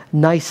has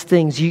nice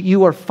things.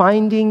 You are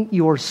finding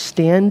your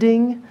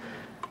standing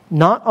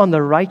not on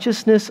the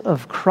righteousness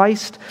of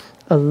Christ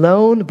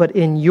alone, but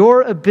in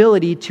your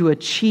ability to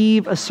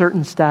achieve a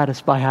certain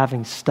status by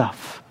having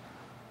stuff.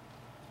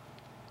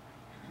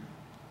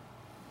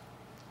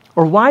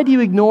 Or why do you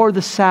ignore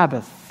the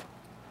Sabbath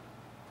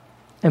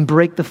and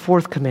break the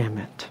 4th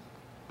commandment?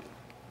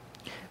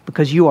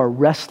 Because you are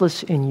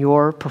restless in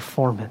your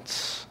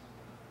performance.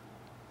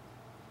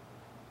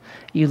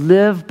 You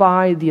live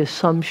by the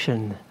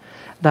assumption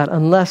that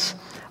unless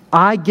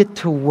I get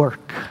to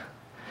work,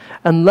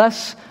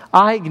 unless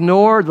I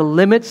ignore the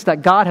limits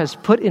that God has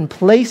put in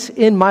place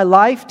in my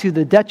life to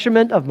the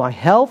detriment of my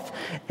health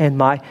and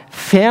my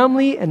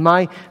family and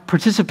my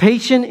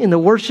participation in the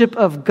worship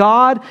of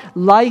God,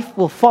 life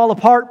will fall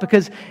apart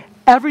because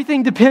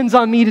everything depends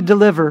on me to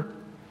deliver.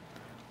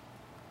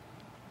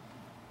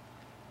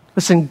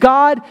 Listen,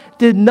 God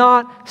did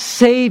not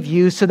save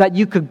you so that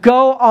you could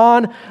go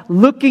on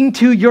looking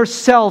to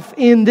yourself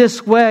in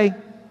this way.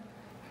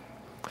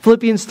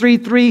 Philippians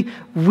 3:3,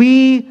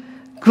 we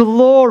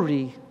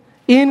glory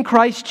in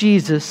Christ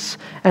Jesus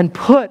and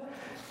put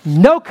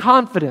no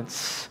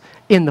confidence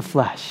in the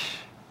flesh.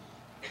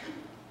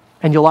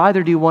 And you'll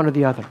either do one or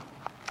the other.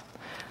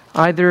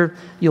 Either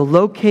you'll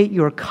locate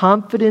your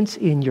confidence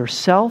in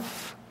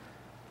yourself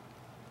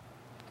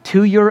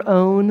to your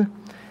own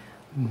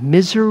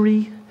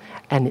misery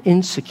and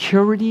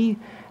insecurity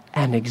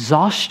and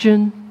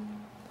exhaustion,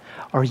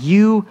 or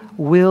you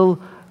will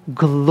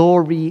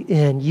glory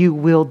in, you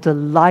will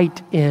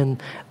delight in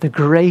the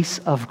grace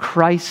of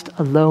Christ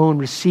alone,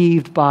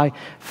 received by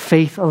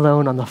faith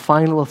alone on the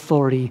final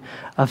authority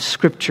of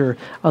Scripture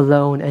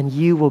alone, and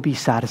you will be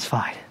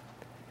satisfied,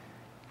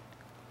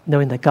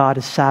 knowing that God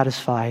is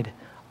satisfied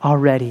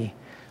already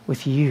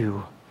with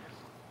you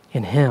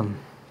in Him.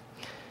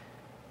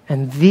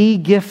 And the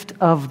gift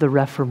of the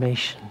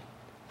Reformation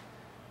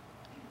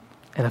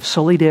and of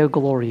Soli Deo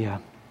Gloria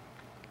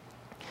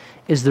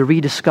is the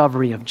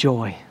rediscovery of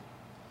joy.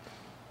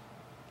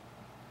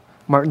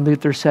 Martin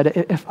Luther said,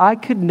 if I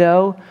could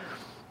know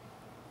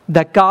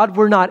that God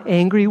were not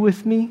angry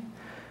with me,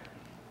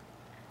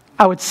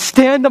 I would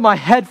stand on my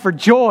head for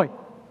joy.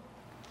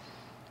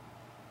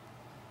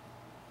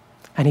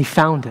 And he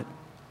found it.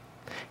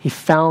 He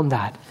found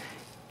that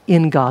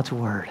in God's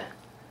Word.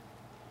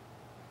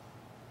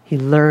 He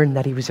learned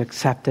that he was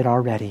accepted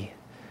already.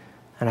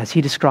 And as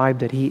he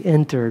described it, he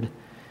entered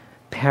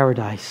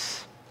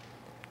paradise.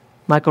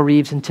 Michael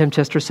Reeves and Tim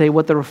Chester say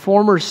what the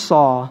Reformers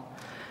saw,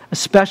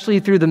 especially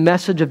through the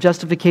message of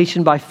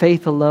justification by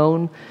faith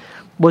alone,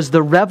 was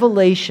the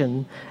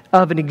revelation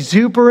of an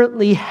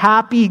exuberantly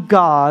happy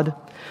God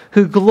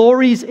who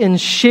glories in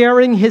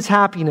sharing his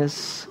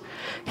happiness.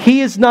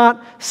 He is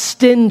not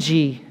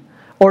stingy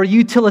or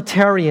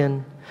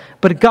utilitarian,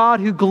 but a God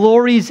who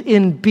glories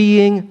in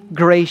being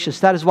gracious.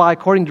 That is why,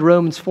 according to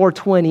Romans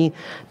 4:20,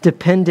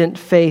 dependent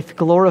faith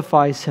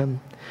glorifies him.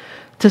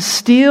 To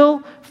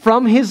steal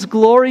from his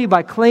glory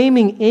by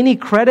claiming any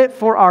credit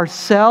for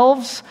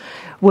ourselves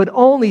would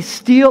only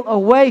steal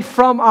away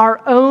from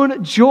our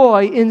own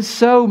joy in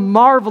so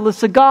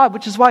marvelous a God,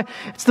 which is why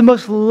it's the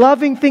most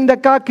loving thing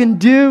that God can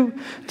do,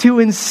 to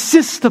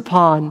insist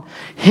upon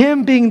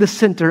him being the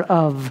center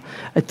of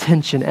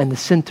attention and the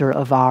center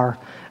of our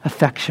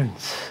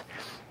affections.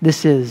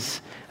 This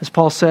is, as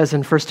Paul says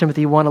in 1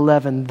 Timothy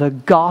 1:11, the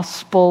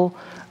gospel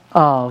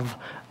of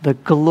the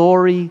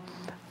glory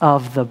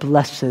of the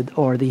blessed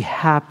or the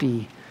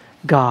happy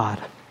God.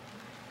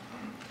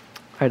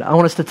 All right, I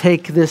want us to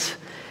take this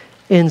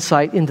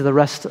insight into the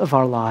rest of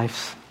our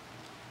lives.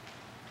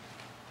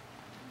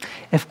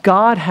 If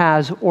God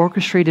has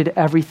orchestrated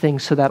everything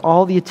so that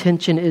all the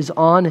attention is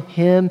on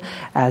him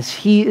as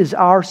he is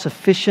our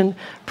sufficient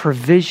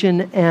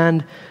provision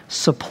and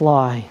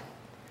supply,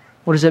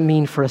 what does it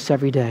mean for us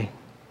every day?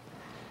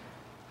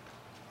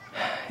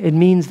 It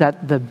means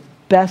that the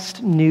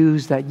best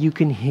news that you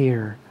can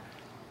hear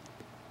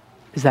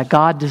is that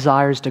God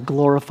desires to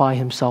glorify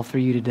himself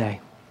through you today.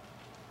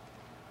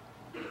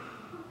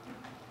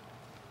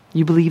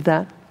 You believe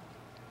that?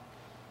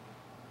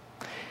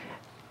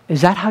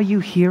 Is that how you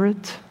hear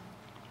it?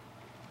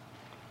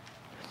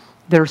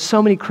 There are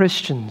so many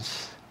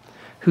Christians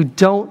who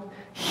don't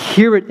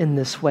hear it in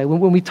this way.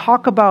 When we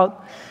talk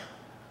about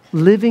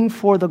living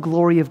for the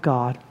glory of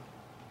God,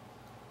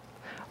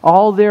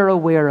 all they're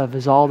aware of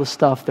is all the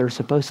stuff they're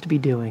supposed to be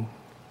doing.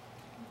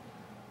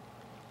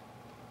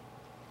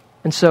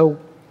 And so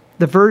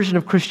the version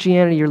of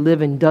Christianity you're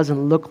living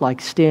doesn't look like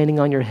standing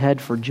on your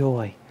head for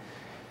joy.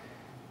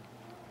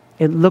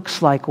 It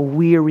looks like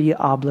weary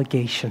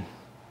obligation.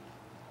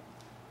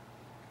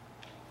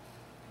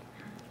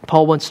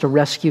 Paul wants to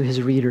rescue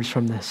his readers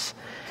from this.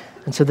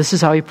 And so this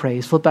is how he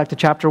prays. Flip back to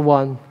chapter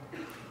 1,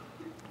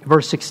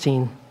 verse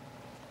 16.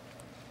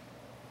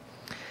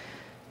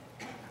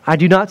 I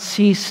do not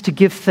cease to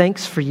give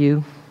thanks for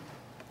you,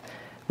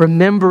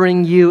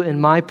 remembering you in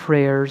my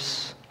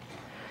prayers,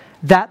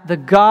 that the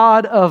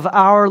God of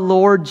our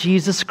Lord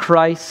Jesus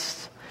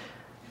Christ,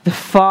 the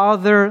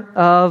Father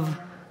of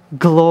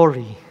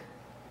glory,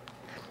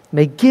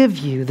 may give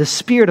you the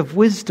spirit of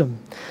wisdom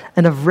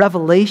and of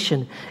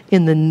revelation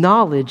in the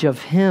knowledge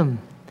of him,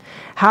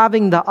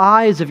 having the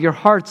eyes of your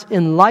hearts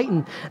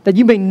enlightened, that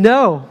you may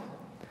know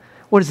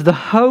what is the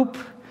hope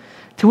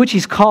to which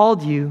he's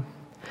called you,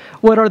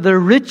 what are the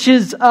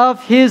riches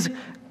of his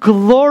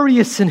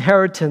glorious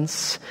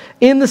inheritance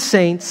in the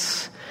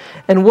saints,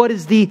 and what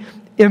is the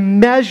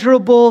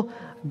immeasurable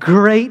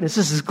greatness,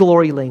 this is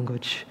glory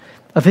language,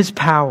 of his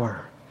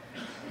power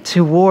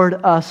toward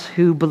us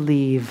who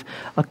believe,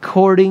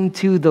 according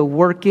to the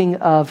working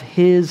of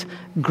his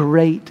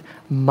great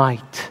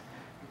might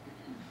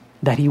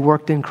that he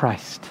worked in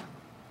Christ.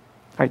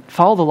 All right,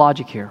 follow the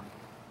logic here.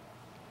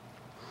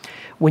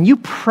 When you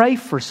pray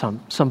for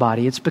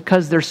somebody, it's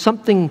because there's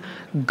something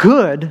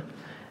good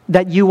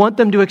that you want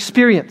them to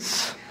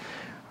experience.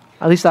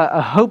 At least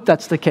I hope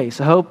that's the case.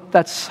 I hope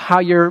that's how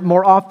you're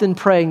more often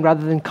praying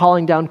rather than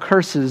calling down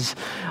curses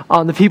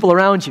on the people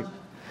around you.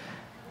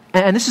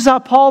 And this is how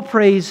Paul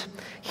prays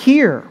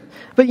here.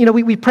 But,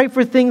 we pray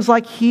for things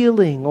like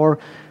healing or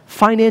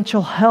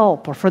financial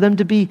help or for them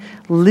to be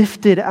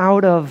lifted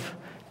out of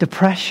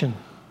depression.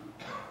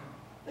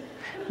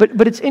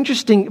 But it's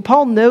interesting.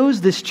 Paul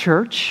knows this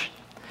church.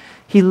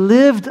 He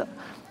lived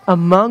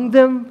among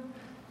them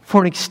for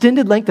an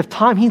extended length of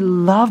time. He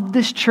loved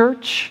this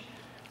church.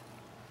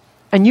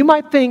 And you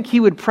might think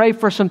he would pray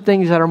for some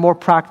things that are more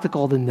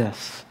practical than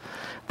this.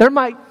 There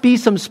might be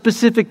some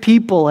specific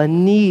people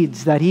and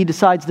needs that he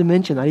decides to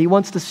mention, that he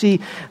wants to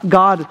see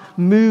God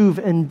move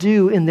and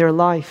do in their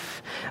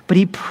life. But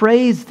he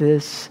prays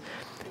this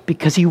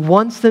because he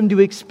wants them to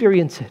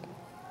experience it.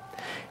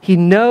 He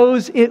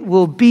knows it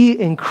will be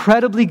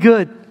incredibly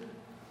good.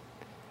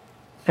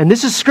 And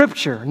this is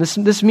scripture. And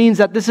this means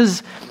that this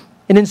is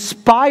an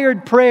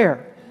inspired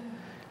prayer.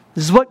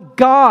 This is what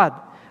God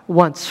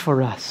wants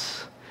for us.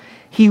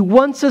 He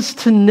wants us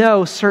to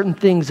know certain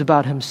things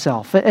about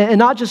himself, and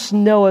not just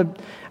know it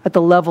at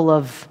the level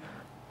of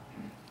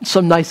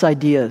some nice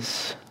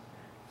ideas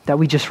that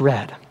we just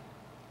read.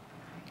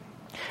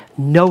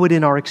 know it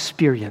in our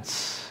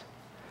experience,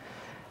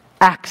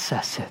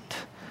 access it,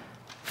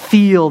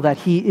 feel that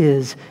He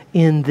is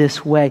in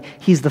this way.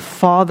 He's the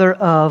Father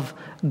of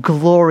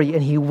glory,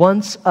 and He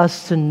wants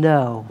us to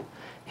know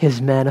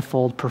His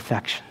manifold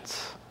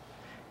perfections,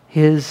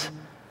 His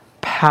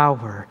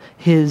power,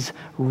 His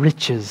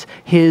riches,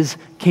 His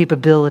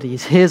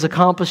capabilities, His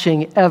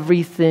accomplishing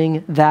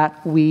everything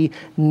that we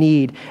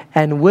need.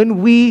 And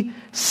when we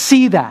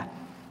see that,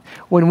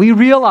 when we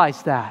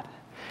realize that,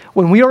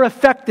 when we are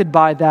affected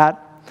by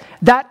that,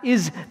 that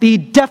is the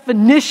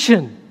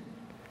definition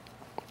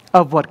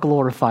of what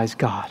glorifies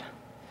God.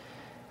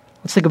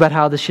 Let's think about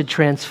how this should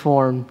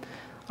transform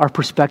our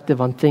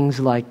perspective on things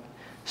like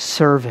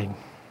serving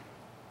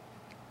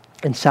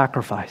and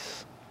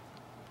sacrifice.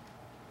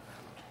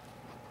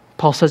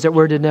 Paul says that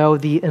we're to know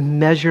the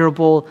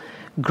immeasurable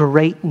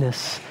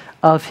greatness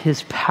of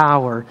His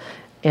power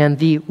and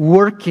the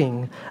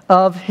working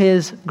of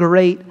His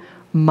great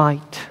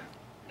might.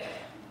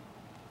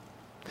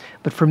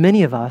 But for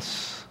many of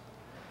us,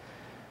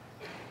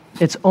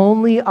 it's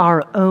only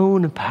our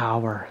own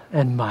power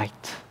and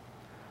might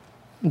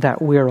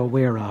that we're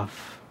aware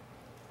of.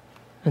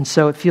 And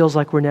so it feels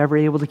like we're never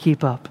able to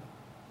keep up.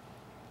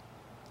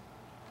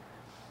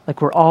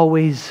 Like we're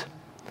always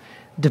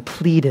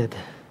depleted.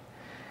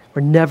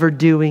 We're never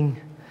doing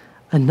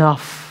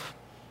enough.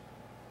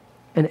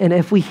 And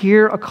if we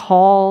hear a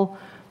call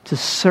to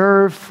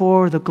serve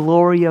for the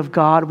glory of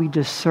God, we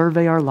just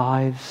survey our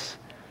lives.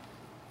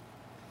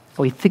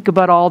 We think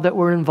about all that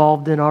we're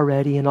involved in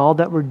already and all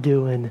that we're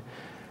doing.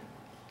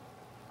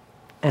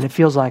 And it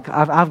feels like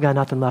I've got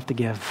nothing left to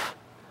give.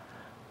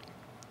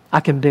 I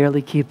can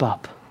barely keep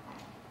up.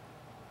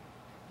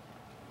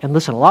 And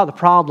listen, a lot of the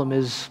problem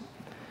is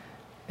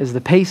the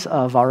pace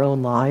of our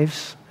own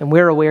lives. And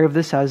we're aware of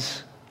this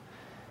as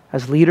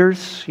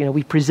leaders. You know,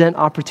 we present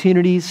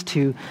opportunities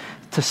to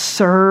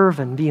serve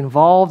and be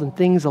involved in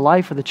things, the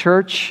life of the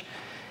church.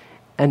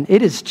 And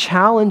it is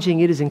challenging,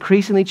 it is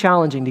increasingly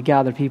challenging to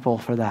gather people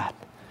for that.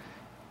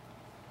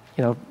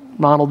 You know,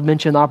 Ronald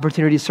mentioned the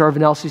opportunity to serve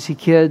in LCC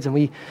Kids, and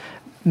we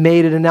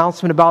made an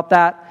announcement about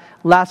that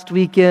last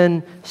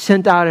weekend,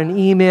 sent out an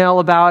email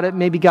about it,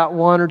 maybe got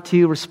 1 or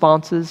 2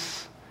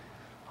 responses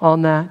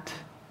on that.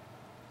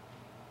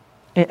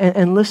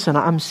 And listen,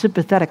 I'm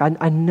sympathetic.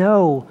 I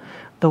know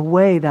the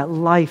way that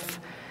life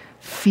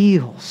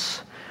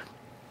feels.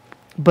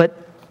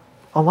 But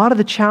a lot of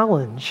the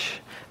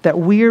challenge that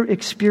we're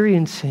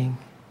experiencing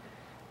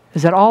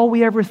is that all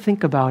we ever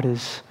think about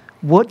is,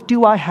 what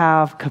do I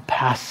have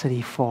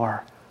capacity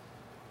for?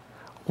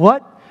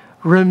 What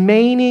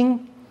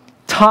remaining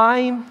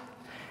time,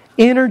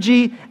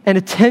 energy, and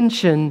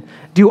attention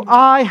do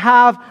I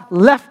have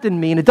left in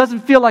me? And it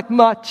doesn't feel like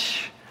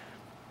much.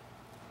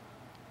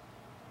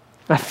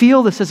 I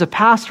feel this as a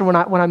pastor when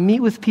I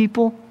meet with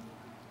people.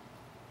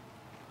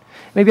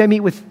 Maybe I meet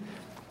with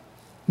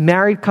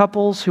married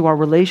couples who are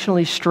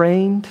relationally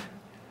strained,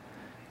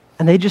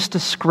 and they just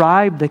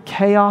describe the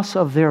chaos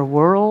of their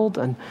world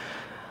and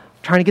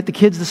trying to get the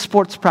kids to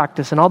sports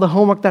practice and all the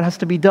homework that has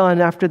to be done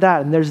after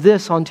that. And there's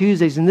this on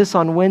Tuesdays and this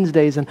on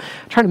Wednesdays, and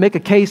trying to make a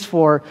case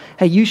for,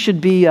 hey, you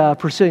should be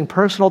pursuing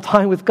personal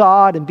time with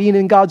God and being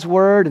in God's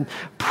Word and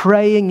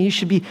praying. You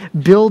should be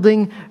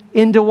building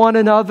into one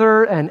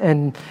another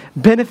and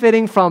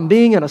benefiting from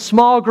being in a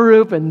small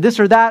group and this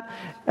or that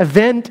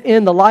event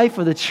in the life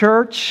of the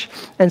church.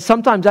 And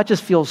sometimes that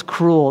just feels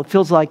cruel. It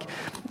feels like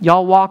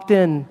y'all walked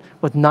in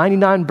with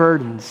 99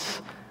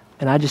 burdens,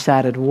 and I just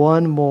added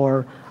one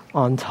more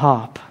on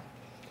top.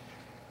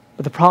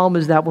 But the problem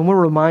is that when we're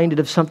reminded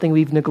of something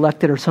we've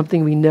neglected or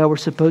something we know we're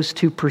supposed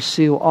to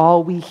pursue,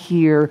 all we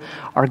hear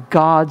are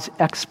God's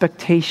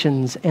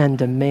expectations and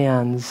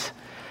demands,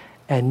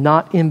 and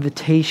not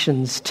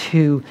invitations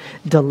to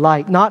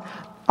delight, not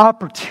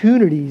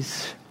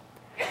opportunities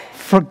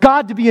for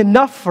God to be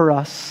enough for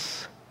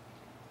us.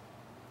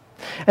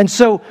 And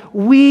so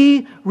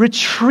we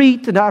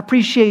retreat, and I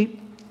appreciate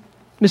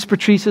Miss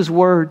Patrice's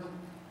word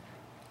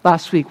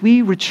last week.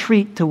 We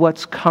retreat to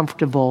what's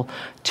comfortable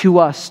to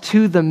us,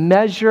 to the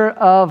measure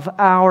of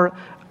our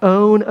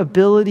own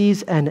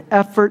abilities and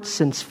efforts,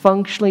 since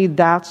functionally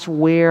that's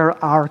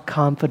where our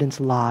confidence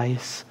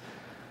lies.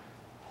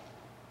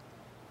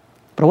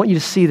 But I want you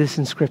to see this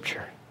in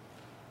Scripture.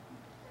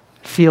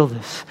 Feel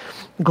this.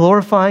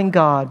 Glorifying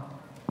God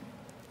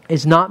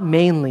is not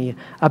mainly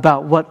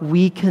about what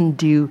we can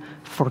do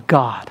for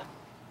God.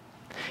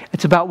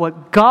 It's about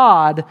what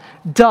God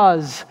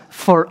does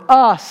for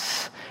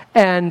us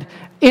and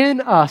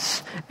in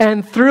us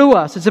and through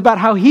us. It's about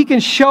how He can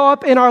show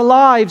up in our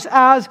lives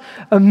as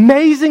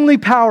amazingly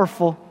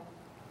powerful.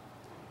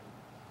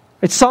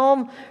 It's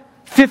Psalm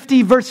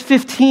 50, verse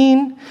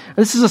 15.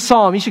 This is a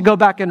psalm. You should go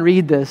back and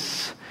read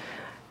this.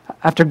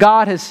 After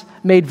God has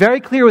made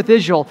very clear with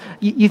Israel,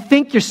 you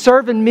think you're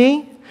serving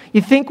me?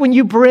 You think when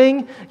you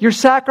bring your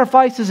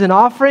sacrifices and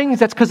offerings,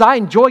 that's because I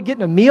enjoy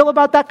getting a meal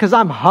about that, because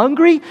I'm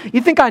hungry? You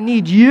think I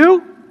need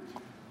you?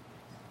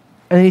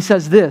 And then He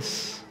says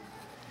this,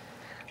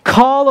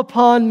 call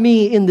upon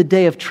me in the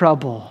day of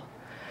trouble.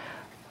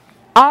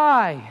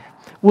 I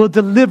will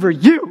deliver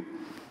you,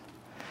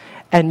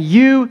 and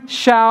you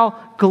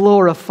shall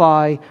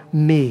glorify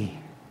me.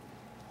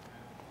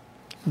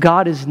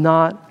 God is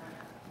not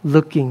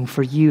looking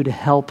for you to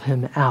help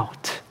him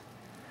out.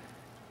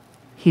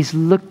 He's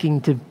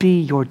looking to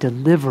be your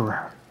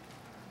deliverer.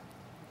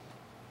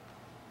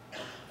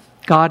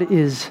 God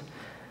is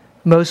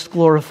most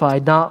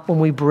glorified not when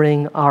we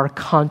bring our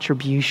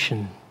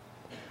contribution,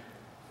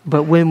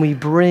 but when we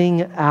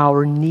bring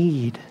our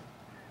need.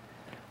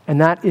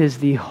 And that is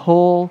the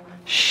whole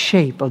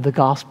shape of the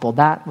gospel.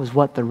 That was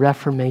what the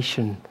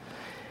Reformation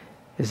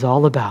is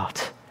all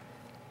about.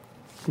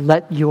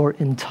 Let your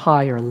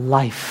entire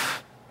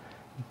life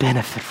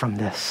benefit from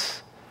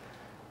this.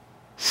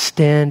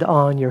 Stand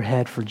on your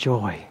head for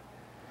joy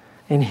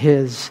in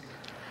his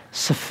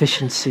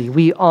sufficiency.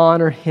 We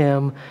honor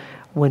him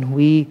when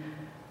we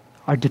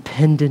are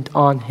dependent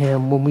on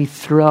him, when we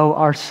throw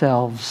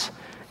ourselves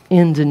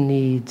into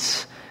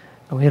needs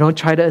and we don't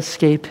try to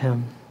escape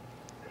him.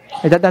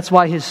 That's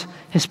why his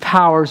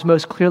power is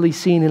most clearly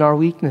seen in our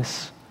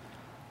weakness.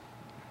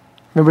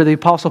 Remember the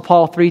Apostle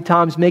Paul 3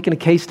 times making a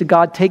case to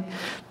God,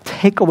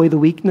 take away the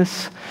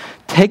weakness,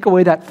 take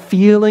away that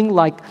feeling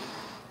like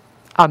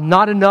I'm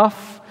not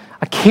enough,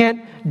 I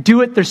can't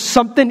do it, there's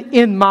something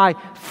in my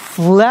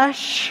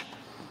flesh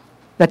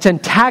that's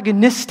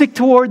antagonistic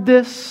toward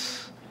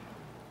this.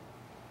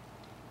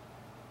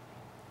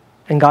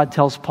 And God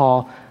tells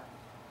Paul,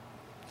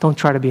 don't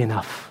try to be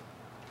enough.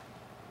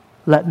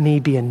 Let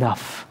me be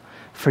enough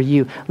for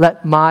you.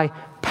 Let my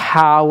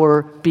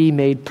power be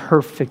made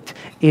perfect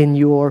in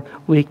your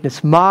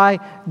weakness. My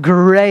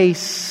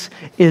grace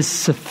is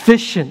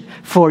sufficient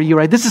for you,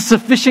 right? This is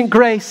sufficient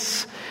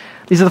grace.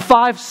 These are the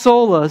 5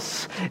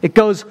 solas. It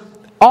goes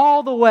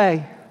all the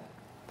way,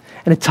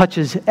 and it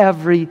touches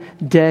every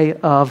day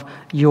of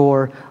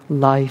your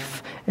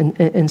life.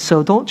 And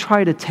so don't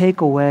try to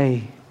take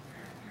away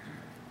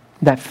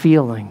that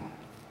feeling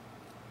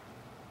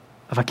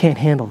of I can't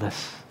handle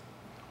this.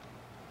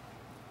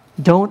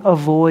 Don't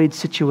avoid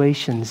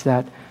situations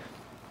that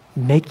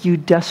make you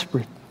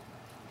desperate.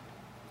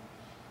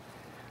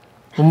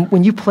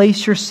 When you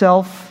place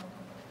yourself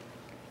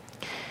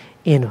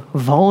in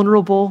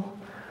vulnerable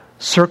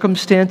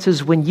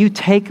circumstances, when you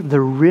take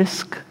the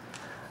risk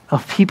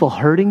of people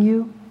hurting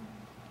you,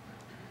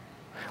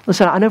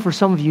 listen, I know for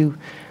some of you,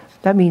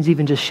 that means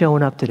even just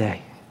showing up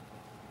today.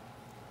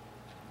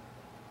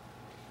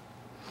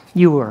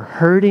 You are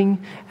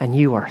hurting and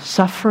you are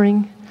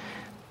suffering.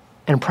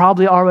 And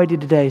probably already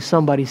today,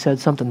 somebody said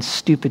something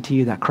stupid to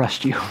you that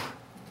crushed you.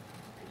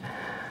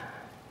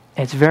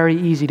 It's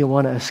very easy to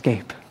want to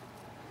escape.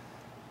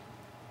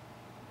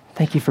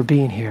 Thank you for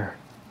being here.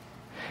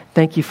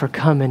 Thank you for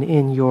coming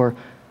in your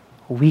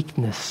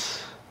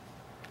weakness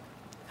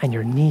and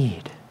your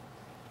need.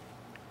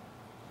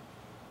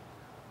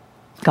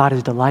 God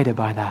is delighted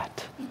by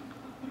that.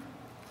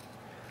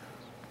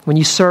 When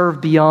you serve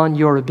beyond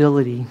your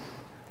ability,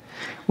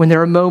 when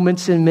there are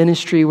moments in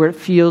ministry where it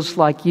feels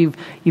like you've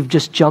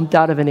just jumped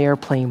out of an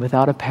airplane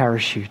without a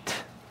parachute,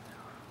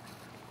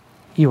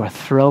 you are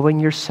throwing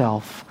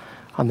yourself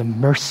on the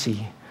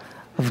mercy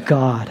of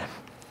God.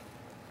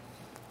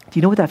 Do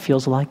you know what that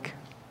feels like?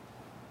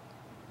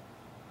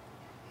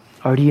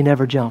 Or do you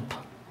never jump?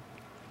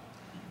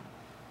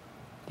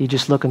 Do you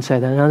just look and say,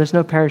 no, there's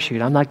no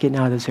parachute. I'm not getting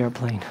out of this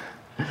airplane.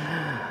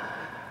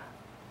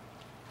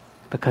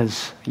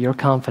 Because your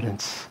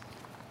confidence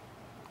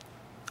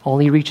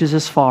only reaches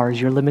as far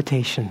as your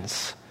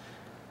limitations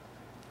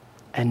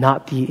and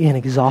not the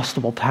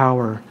inexhaustible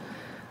power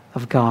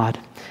of God.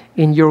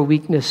 In your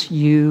weakness,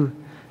 you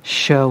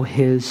show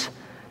his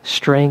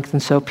strength.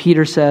 And so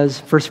Peter says,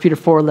 1 Peter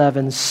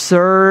 4:11,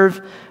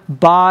 serve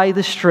by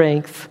the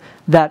strength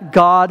that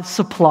God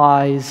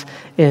supplies,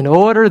 in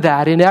order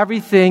that in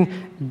everything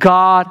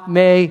God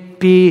may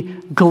be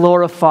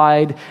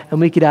glorified. And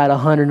we could add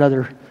 100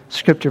 other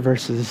scripture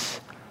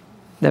verses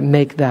that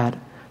make that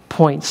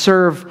point.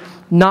 Serve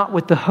not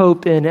with the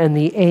hope in and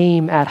the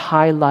aim at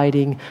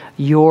highlighting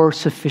your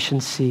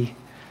sufficiency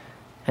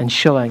and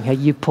showing, hey,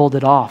 you pulled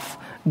it off.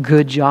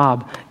 Good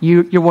job.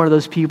 You're one of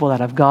those people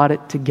that have got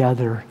it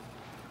together.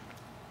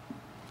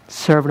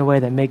 Serve in a way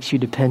that makes you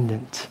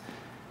dependent,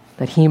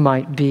 that he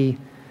might be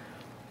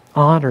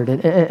honored.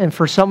 And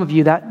for some of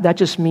you, that might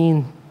just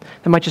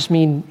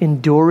mean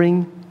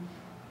enduring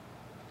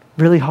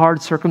really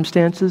hard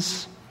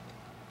circumstances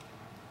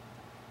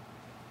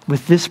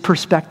with this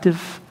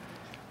perspective.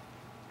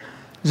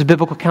 There's a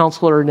biblical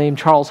counselor named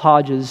Charles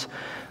Hodges,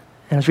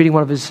 and I was reading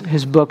one of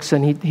his books,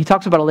 and he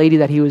talks about a lady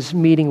that he was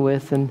meeting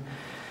with, and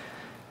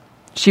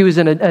she was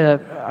in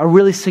a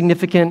really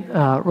significant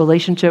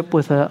relationship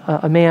with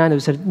a man. It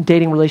was a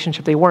dating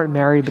relationship. They weren't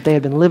married, but they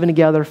had been living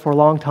together for a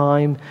long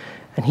time,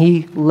 and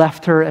he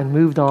left her and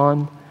moved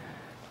on,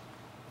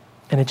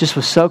 and it just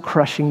was so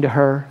crushing to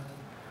her.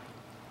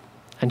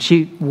 And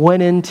she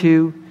went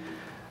into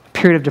a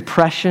period of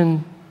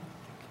depression,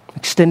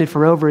 extended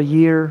for over a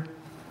year.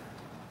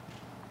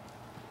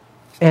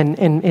 And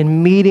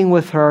in meeting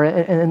with her,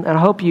 and I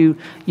hope you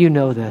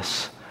know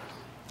this,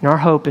 and our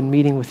hope in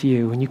meeting with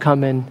you, when you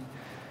come in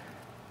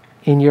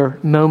in your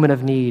moment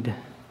of need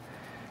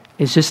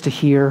is just to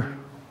hear,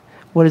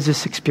 what is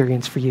this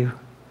experience for you?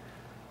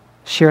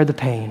 Share the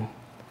pain.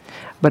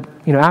 But,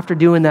 after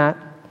doing that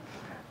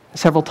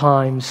several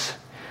times,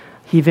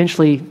 he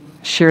eventually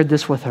shared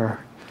this with her.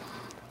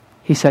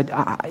 He said,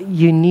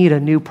 you need a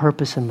new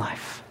purpose in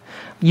life.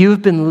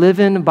 You've been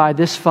living by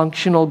this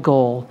functional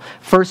goal.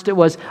 First it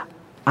was,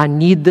 I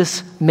need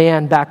this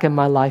man back in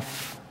my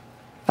life.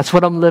 That's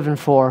what I'm living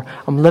for.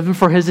 I'm living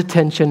for his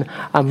attention.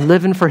 I'm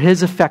living for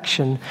his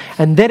affection.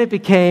 And then it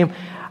became,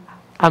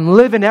 I'm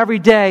living every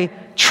day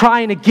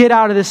trying to get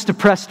out of this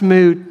depressed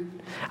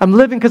mood. I'm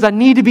living because I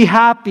need to be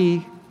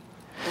happy.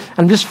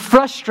 I'm just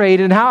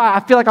frustrated and how I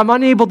feel like I'm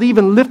unable to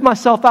even lift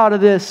myself out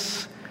of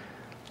this.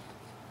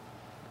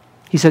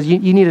 He says, you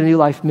need a new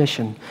life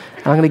mission.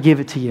 And I'm going to give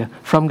it to you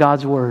from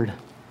God's Word.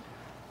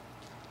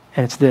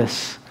 And it's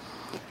this.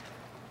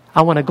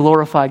 I want to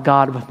glorify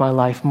God with my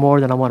life more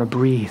than I want to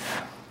breathe.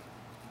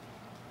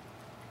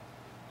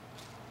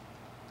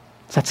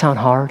 Does that sound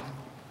hard?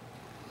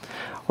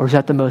 Or is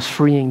that the most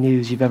freeing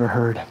news you've ever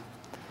heard?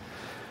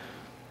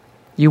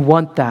 You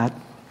want that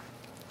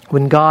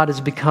when God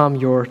has become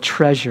your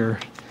treasure.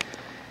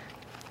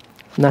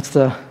 And that's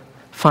the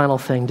final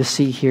thing to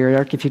see here.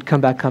 Eric, if you'd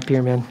come back up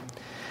here, man.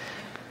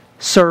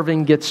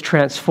 Serving gets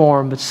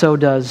transformed, but so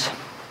does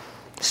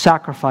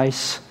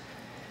sacrifice.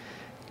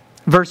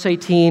 Verse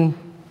 18,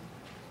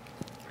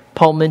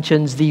 Paul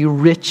mentions the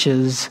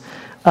riches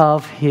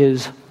of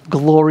his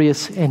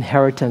glorious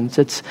inheritance.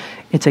 It's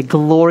a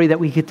glory that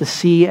we get to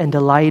see and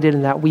delight in,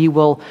 and that we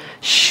will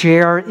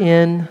share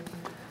in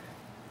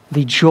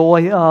the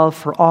joy of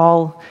for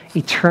all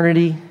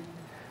eternity.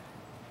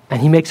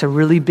 And he makes a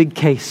really big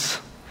case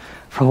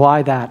for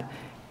why that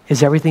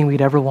is everything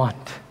we'd ever want.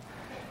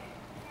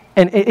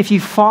 And if you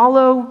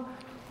follow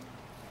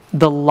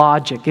the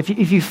logic,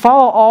 if you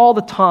follow all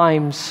the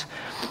times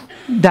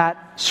that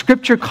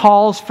Scripture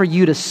calls for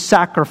you to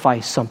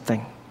sacrifice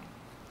something,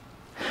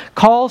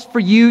 calls for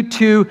you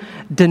to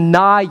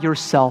deny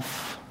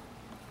yourself.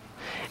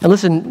 And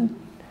listen,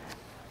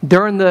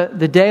 during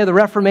the day of the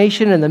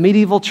Reformation and the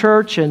medieval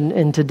church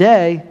and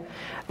today,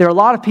 there are a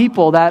lot of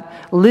people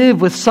that live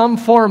with some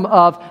form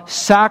of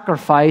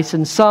sacrifice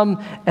and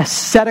some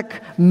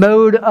ascetic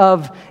mode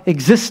of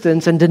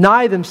existence and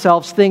deny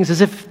themselves things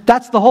as if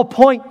that's the whole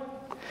point.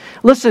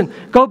 Listen,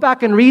 go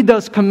back and read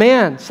those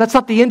commands. That's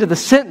not the end of the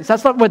sentence.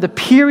 That's not where the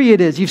period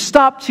is. You've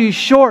stopped too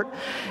short.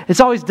 It's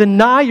always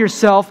deny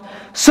yourself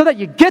so that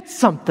you get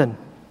something.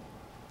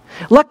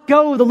 Let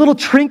go of the little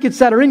trinkets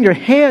that are in your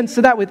hands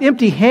so that with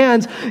empty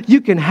hands you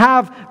can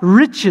have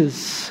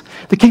riches.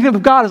 The kingdom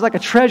of God is like a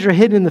treasure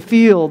hidden in the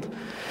field.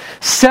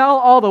 Sell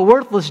all the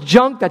worthless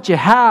junk that you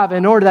have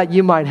in order that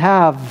you might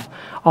have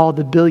all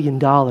the $1 billion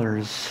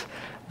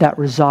that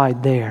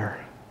reside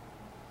there.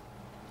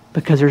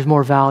 Because there's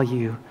more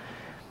value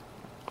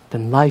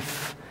than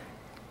life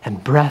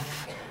and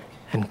breath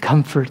and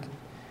comfort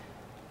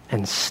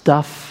and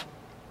stuff.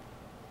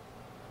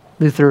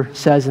 Luther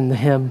says in the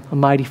hymn, "A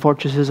mighty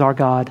fortress is our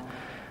God.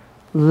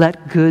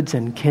 Let goods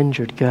and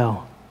kindred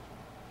go."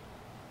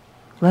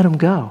 Let them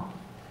go.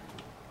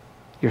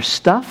 Your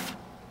stuff,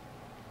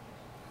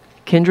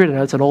 kindred, I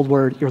know it's an old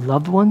word, your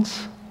loved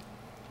ones,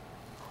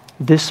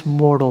 this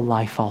mortal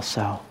life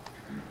also.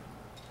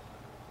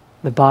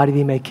 The body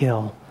they may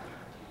kill,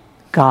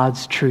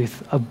 God's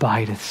truth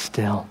abideth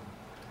still.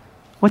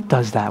 What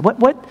does that?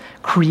 What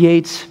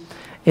creates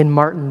in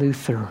Martin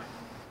Luther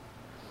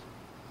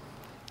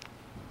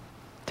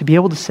to be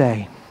able to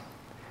say,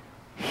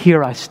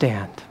 here I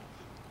stand.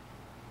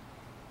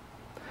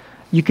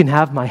 You can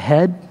have my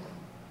head.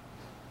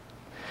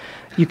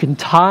 You can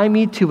tie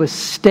me to a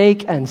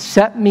stake and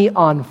set me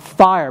on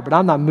fire, but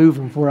I'm not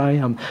moving from where I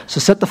am. So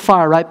set the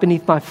fire right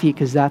beneath my feet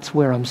because that's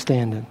where I'm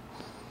standing.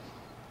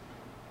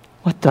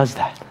 What does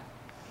that?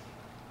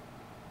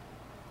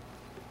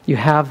 You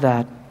have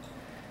that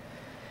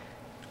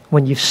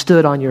when you've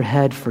stood on your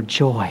head for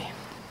joy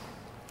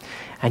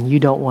and you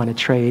don't want to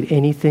trade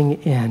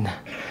anything in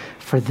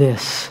for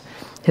this.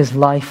 His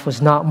life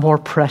was not more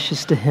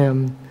precious to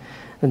him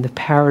than the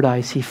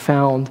paradise he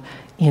found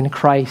in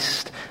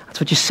Christ. That's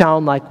what you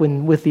sound like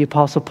when with the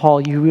Apostle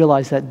Paul you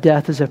realize that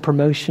death is a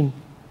promotion.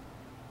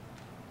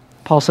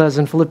 Paul says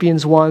in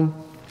Philippians 1,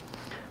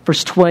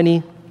 verse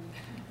 20,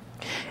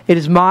 "It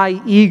is my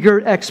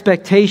eager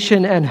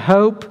expectation and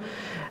hope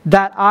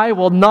that I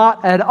will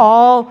not at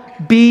all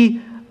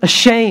be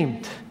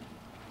ashamed."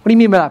 What do you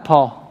mean by that,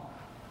 Paul?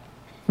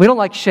 We don't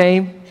like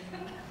shame.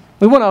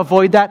 We want to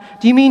avoid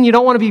that. Do you mean you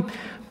don't want to be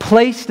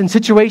placed in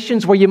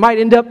situations where you might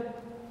end up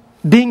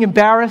being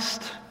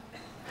embarrassed?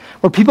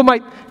 Where people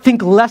might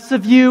think less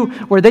of you,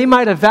 where they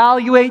might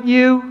evaluate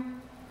you,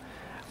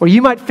 where you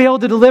might fail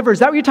to deliver. Is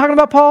that what you're talking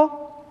about,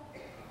 Paul?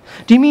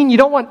 Do you mean you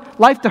don't want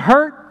life to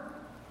hurt?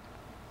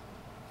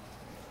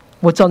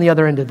 What's on the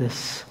other end of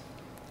this?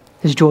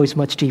 His joy is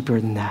much deeper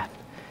than that.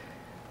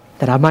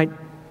 That I might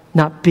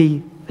not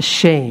be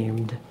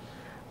ashamed,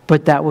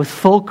 but that with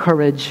full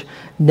courage,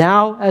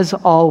 now as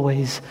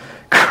always,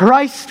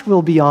 Christ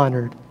will be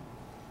honored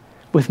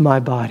with my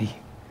body.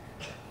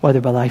 whether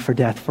by life or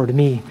death. For to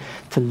me,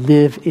 to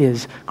live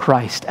is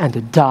Christ, and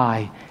to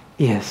die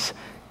is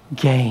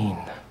gain.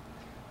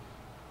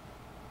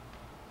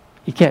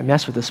 You can't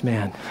mess with this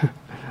man.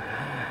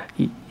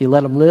 You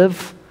let him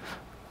live,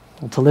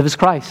 well, to live is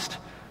Christ.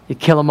 You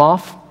kill him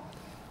off,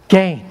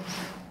 gain.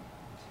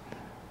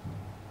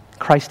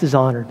 Christ is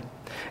honored.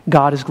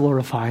 God is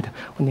glorified.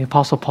 When the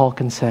Apostle Paul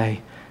can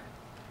say,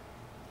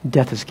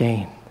 death is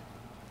gain,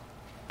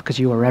 because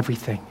you are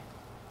everything.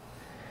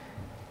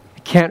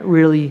 It can't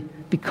really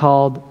be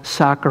called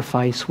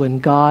sacrifice when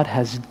God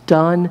has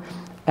done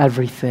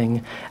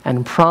everything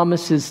and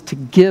promises to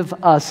give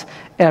us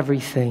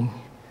everything.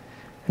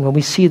 And when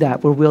we see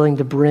that, we're willing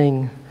to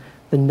bring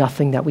the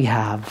nothing that we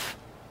have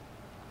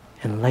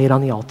and lay it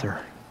on the altar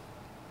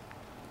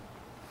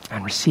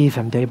and receive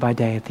Him day by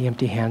day at the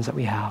empty hands that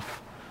we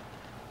have.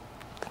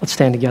 Let's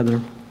stand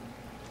together.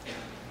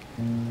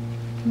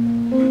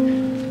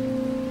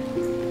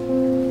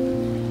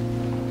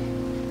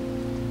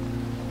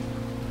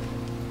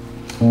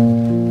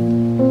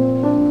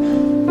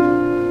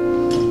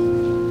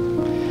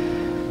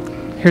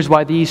 Here's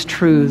why these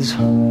truths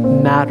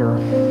matter.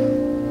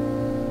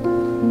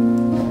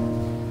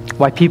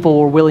 Why people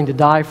were willing to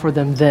die for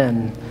them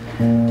then.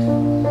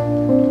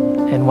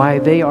 And why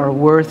they are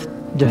worth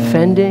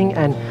defending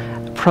and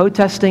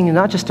protesting,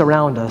 not just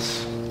around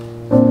us,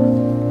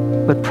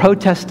 but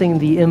protesting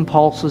the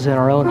impulses in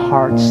our own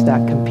hearts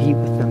that compete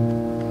with them.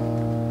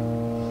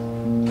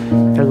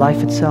 Their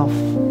life itself.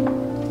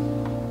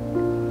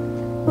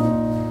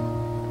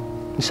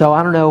 And so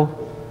I don't know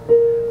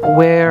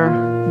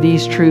where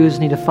these truths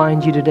need to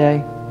find you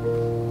today.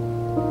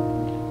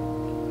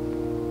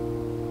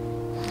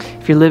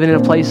 If you're living in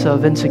a place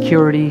of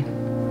insecurity,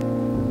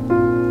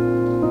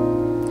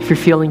 if you're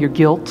feeling your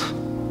guilt,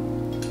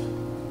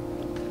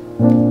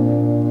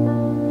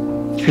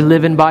 if you're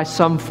living by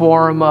some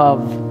form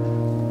of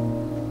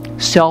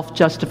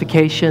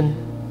self-justification,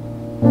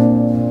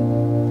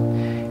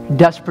 you're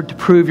desperate to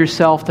prove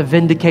yourself, to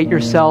vindicate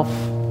yourself,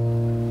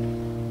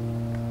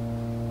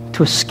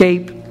 to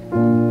escape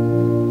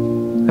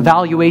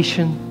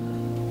evaluation,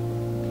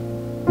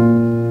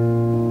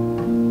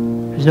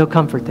 there's no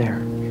comfort there.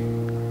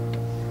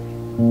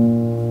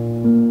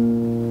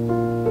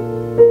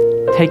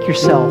 Take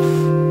yourself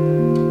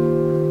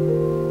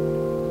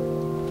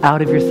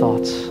out of your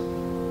thoughts.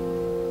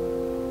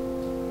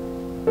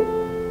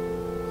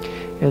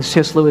 As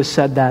C.S. Lewis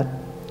said that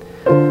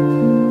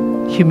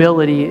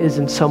humility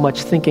isn't so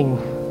much thinking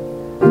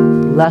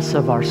less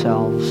of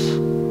ourselves.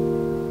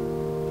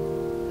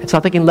 It's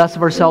not thinking less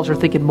of ourselves or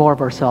thinking more of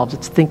ourselves.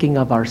 It's thinking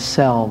of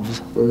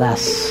ourselves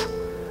less.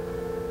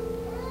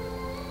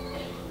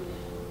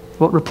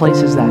 What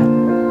replaces that?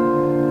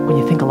 When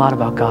you think a lot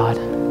about God.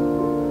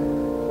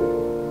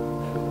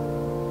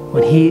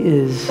 When He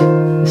is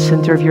the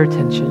center of your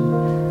attention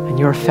and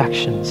your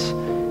affections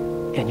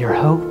and your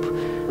hope.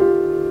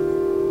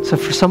 So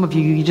for some of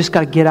you, you just got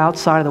to get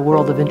outside of the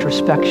world of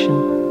introspection,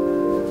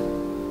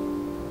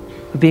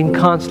 of being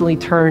constantly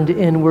turned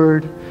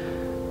inward,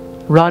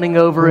 running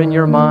over in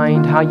your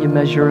mind how you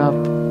measure up.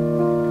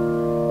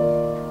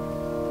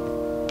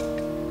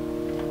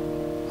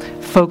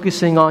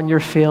 Focusing on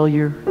your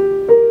failure.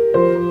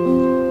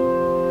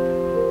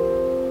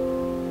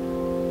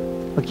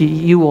 Look,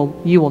 you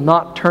will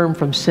not turn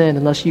from sin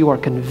unless you are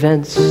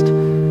convinced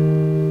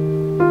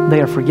they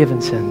are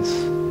forgiven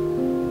sins.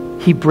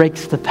 He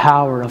breaks the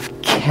power of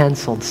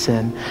canceled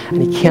sin.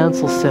 And He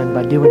cancels sin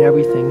by doing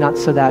everything, not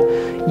so that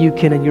you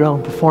can, in your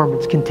own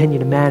performance, continue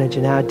to manage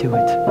and add to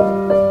it.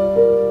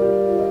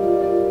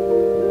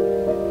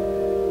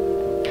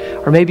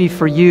 Or maybe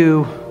for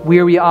you,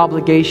 weary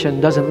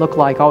obligation doesn't look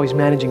like always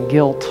managing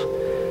guilt.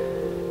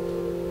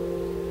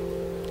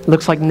 It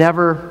looks like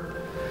never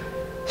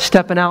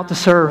stepping out to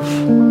serve.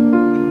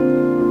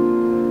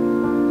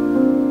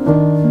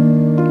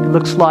 It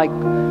looks like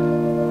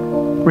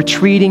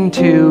retreating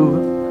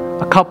to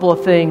a couple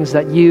of things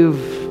that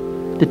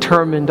you've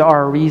determined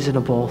are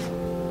reasonable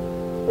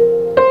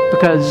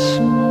because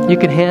you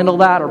can handle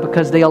that or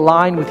because they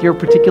align with your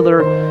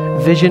particular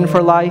vision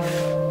for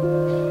life.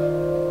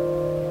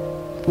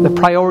 The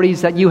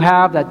priorities that you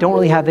have that don't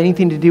really have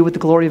anything to do with the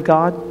glory of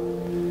God.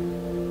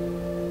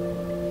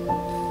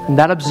 And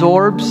that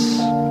absorbs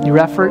your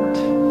effort.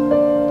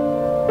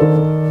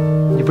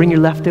 You bring your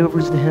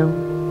leftovers to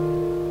Him.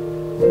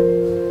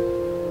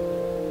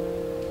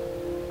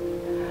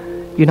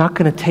 You're not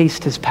going to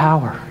taste His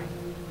power.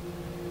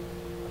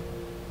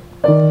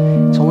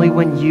 It's only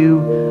when you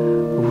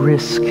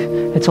risk.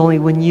 It's only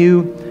when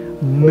you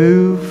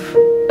move.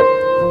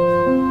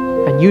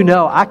 And you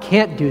know, I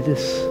can't do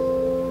this.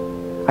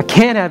 I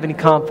can't have any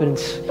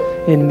confidence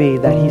in me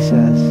that He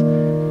says,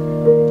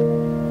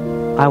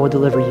 I will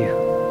deliver you.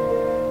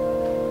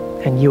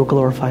 And you will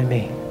glorify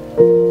me.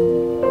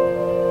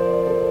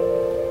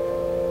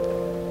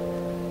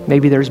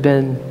 Maybe there's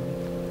been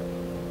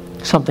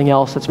something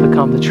else that's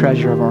become the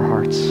treasure of our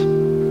hearts.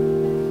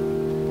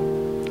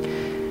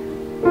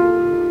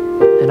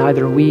 And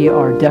either we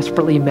are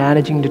desperately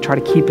managing to try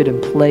to keep it in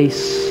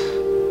place,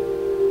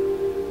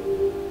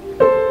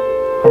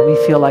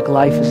 feel like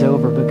life is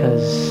over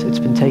because it's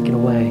been taken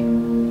away.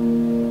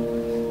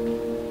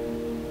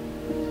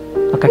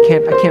 Look, I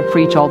can't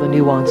preach all the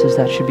nuances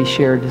that should be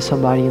shared to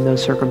somebody in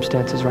those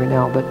circumstances right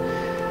now, but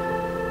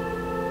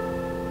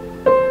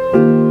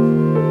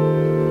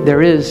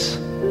there is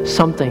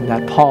something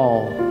that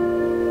Paul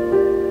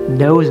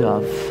knows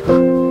of.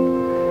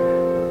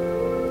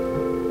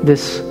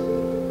 This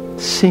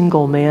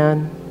single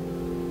man,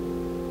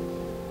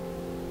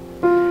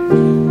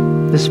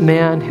 this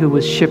man who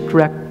was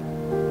shipwrecked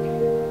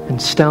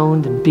and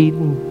stoned and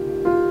beaten,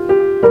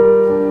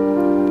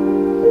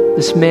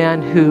 this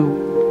man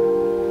who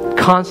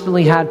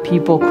constantly had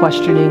people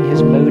questioning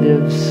his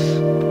motives,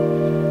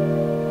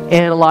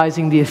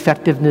 analyzing the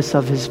effectiveness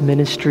of his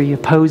ministry,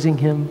 opposing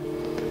him,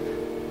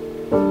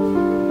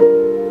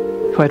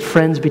 who had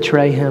friends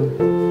betray him,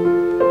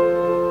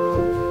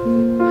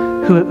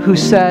 who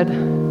said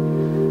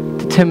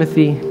to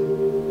Timothy,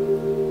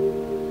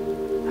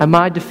 at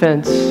my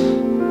defense,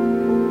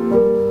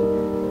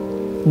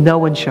 no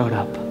one showed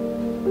up,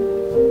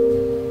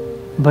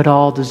 but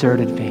all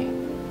deserted me.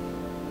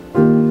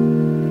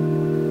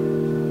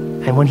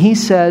 And when he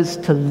says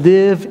to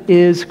live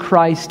is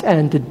Christ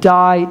and to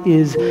die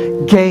is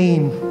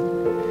gain,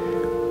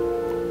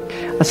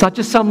 that's not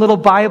just some little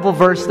Bible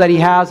verse that he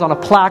has on a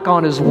plaque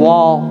on his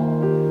wall.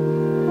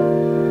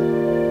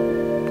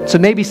 So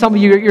maybe some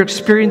of you, you're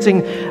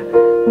experiencing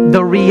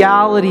the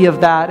reality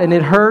of that and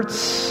it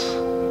hurts.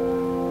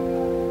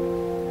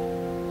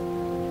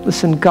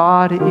 Listen,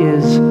 God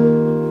is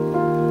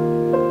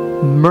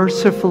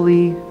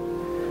mercifully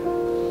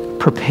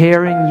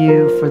preparing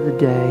you for the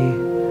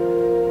day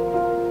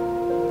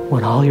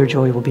when all your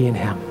joy will be in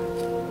Him.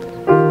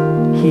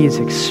 He is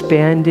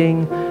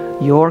expanding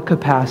your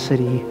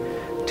capacity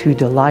to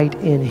delight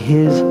in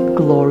His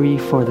glory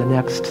for the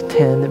next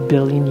 10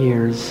 billion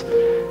years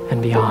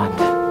and beyond.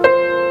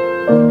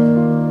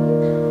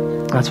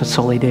 That's what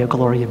Soli Deo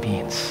Gloria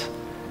means.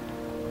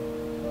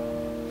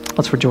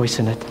 Let's rejoice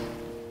in it.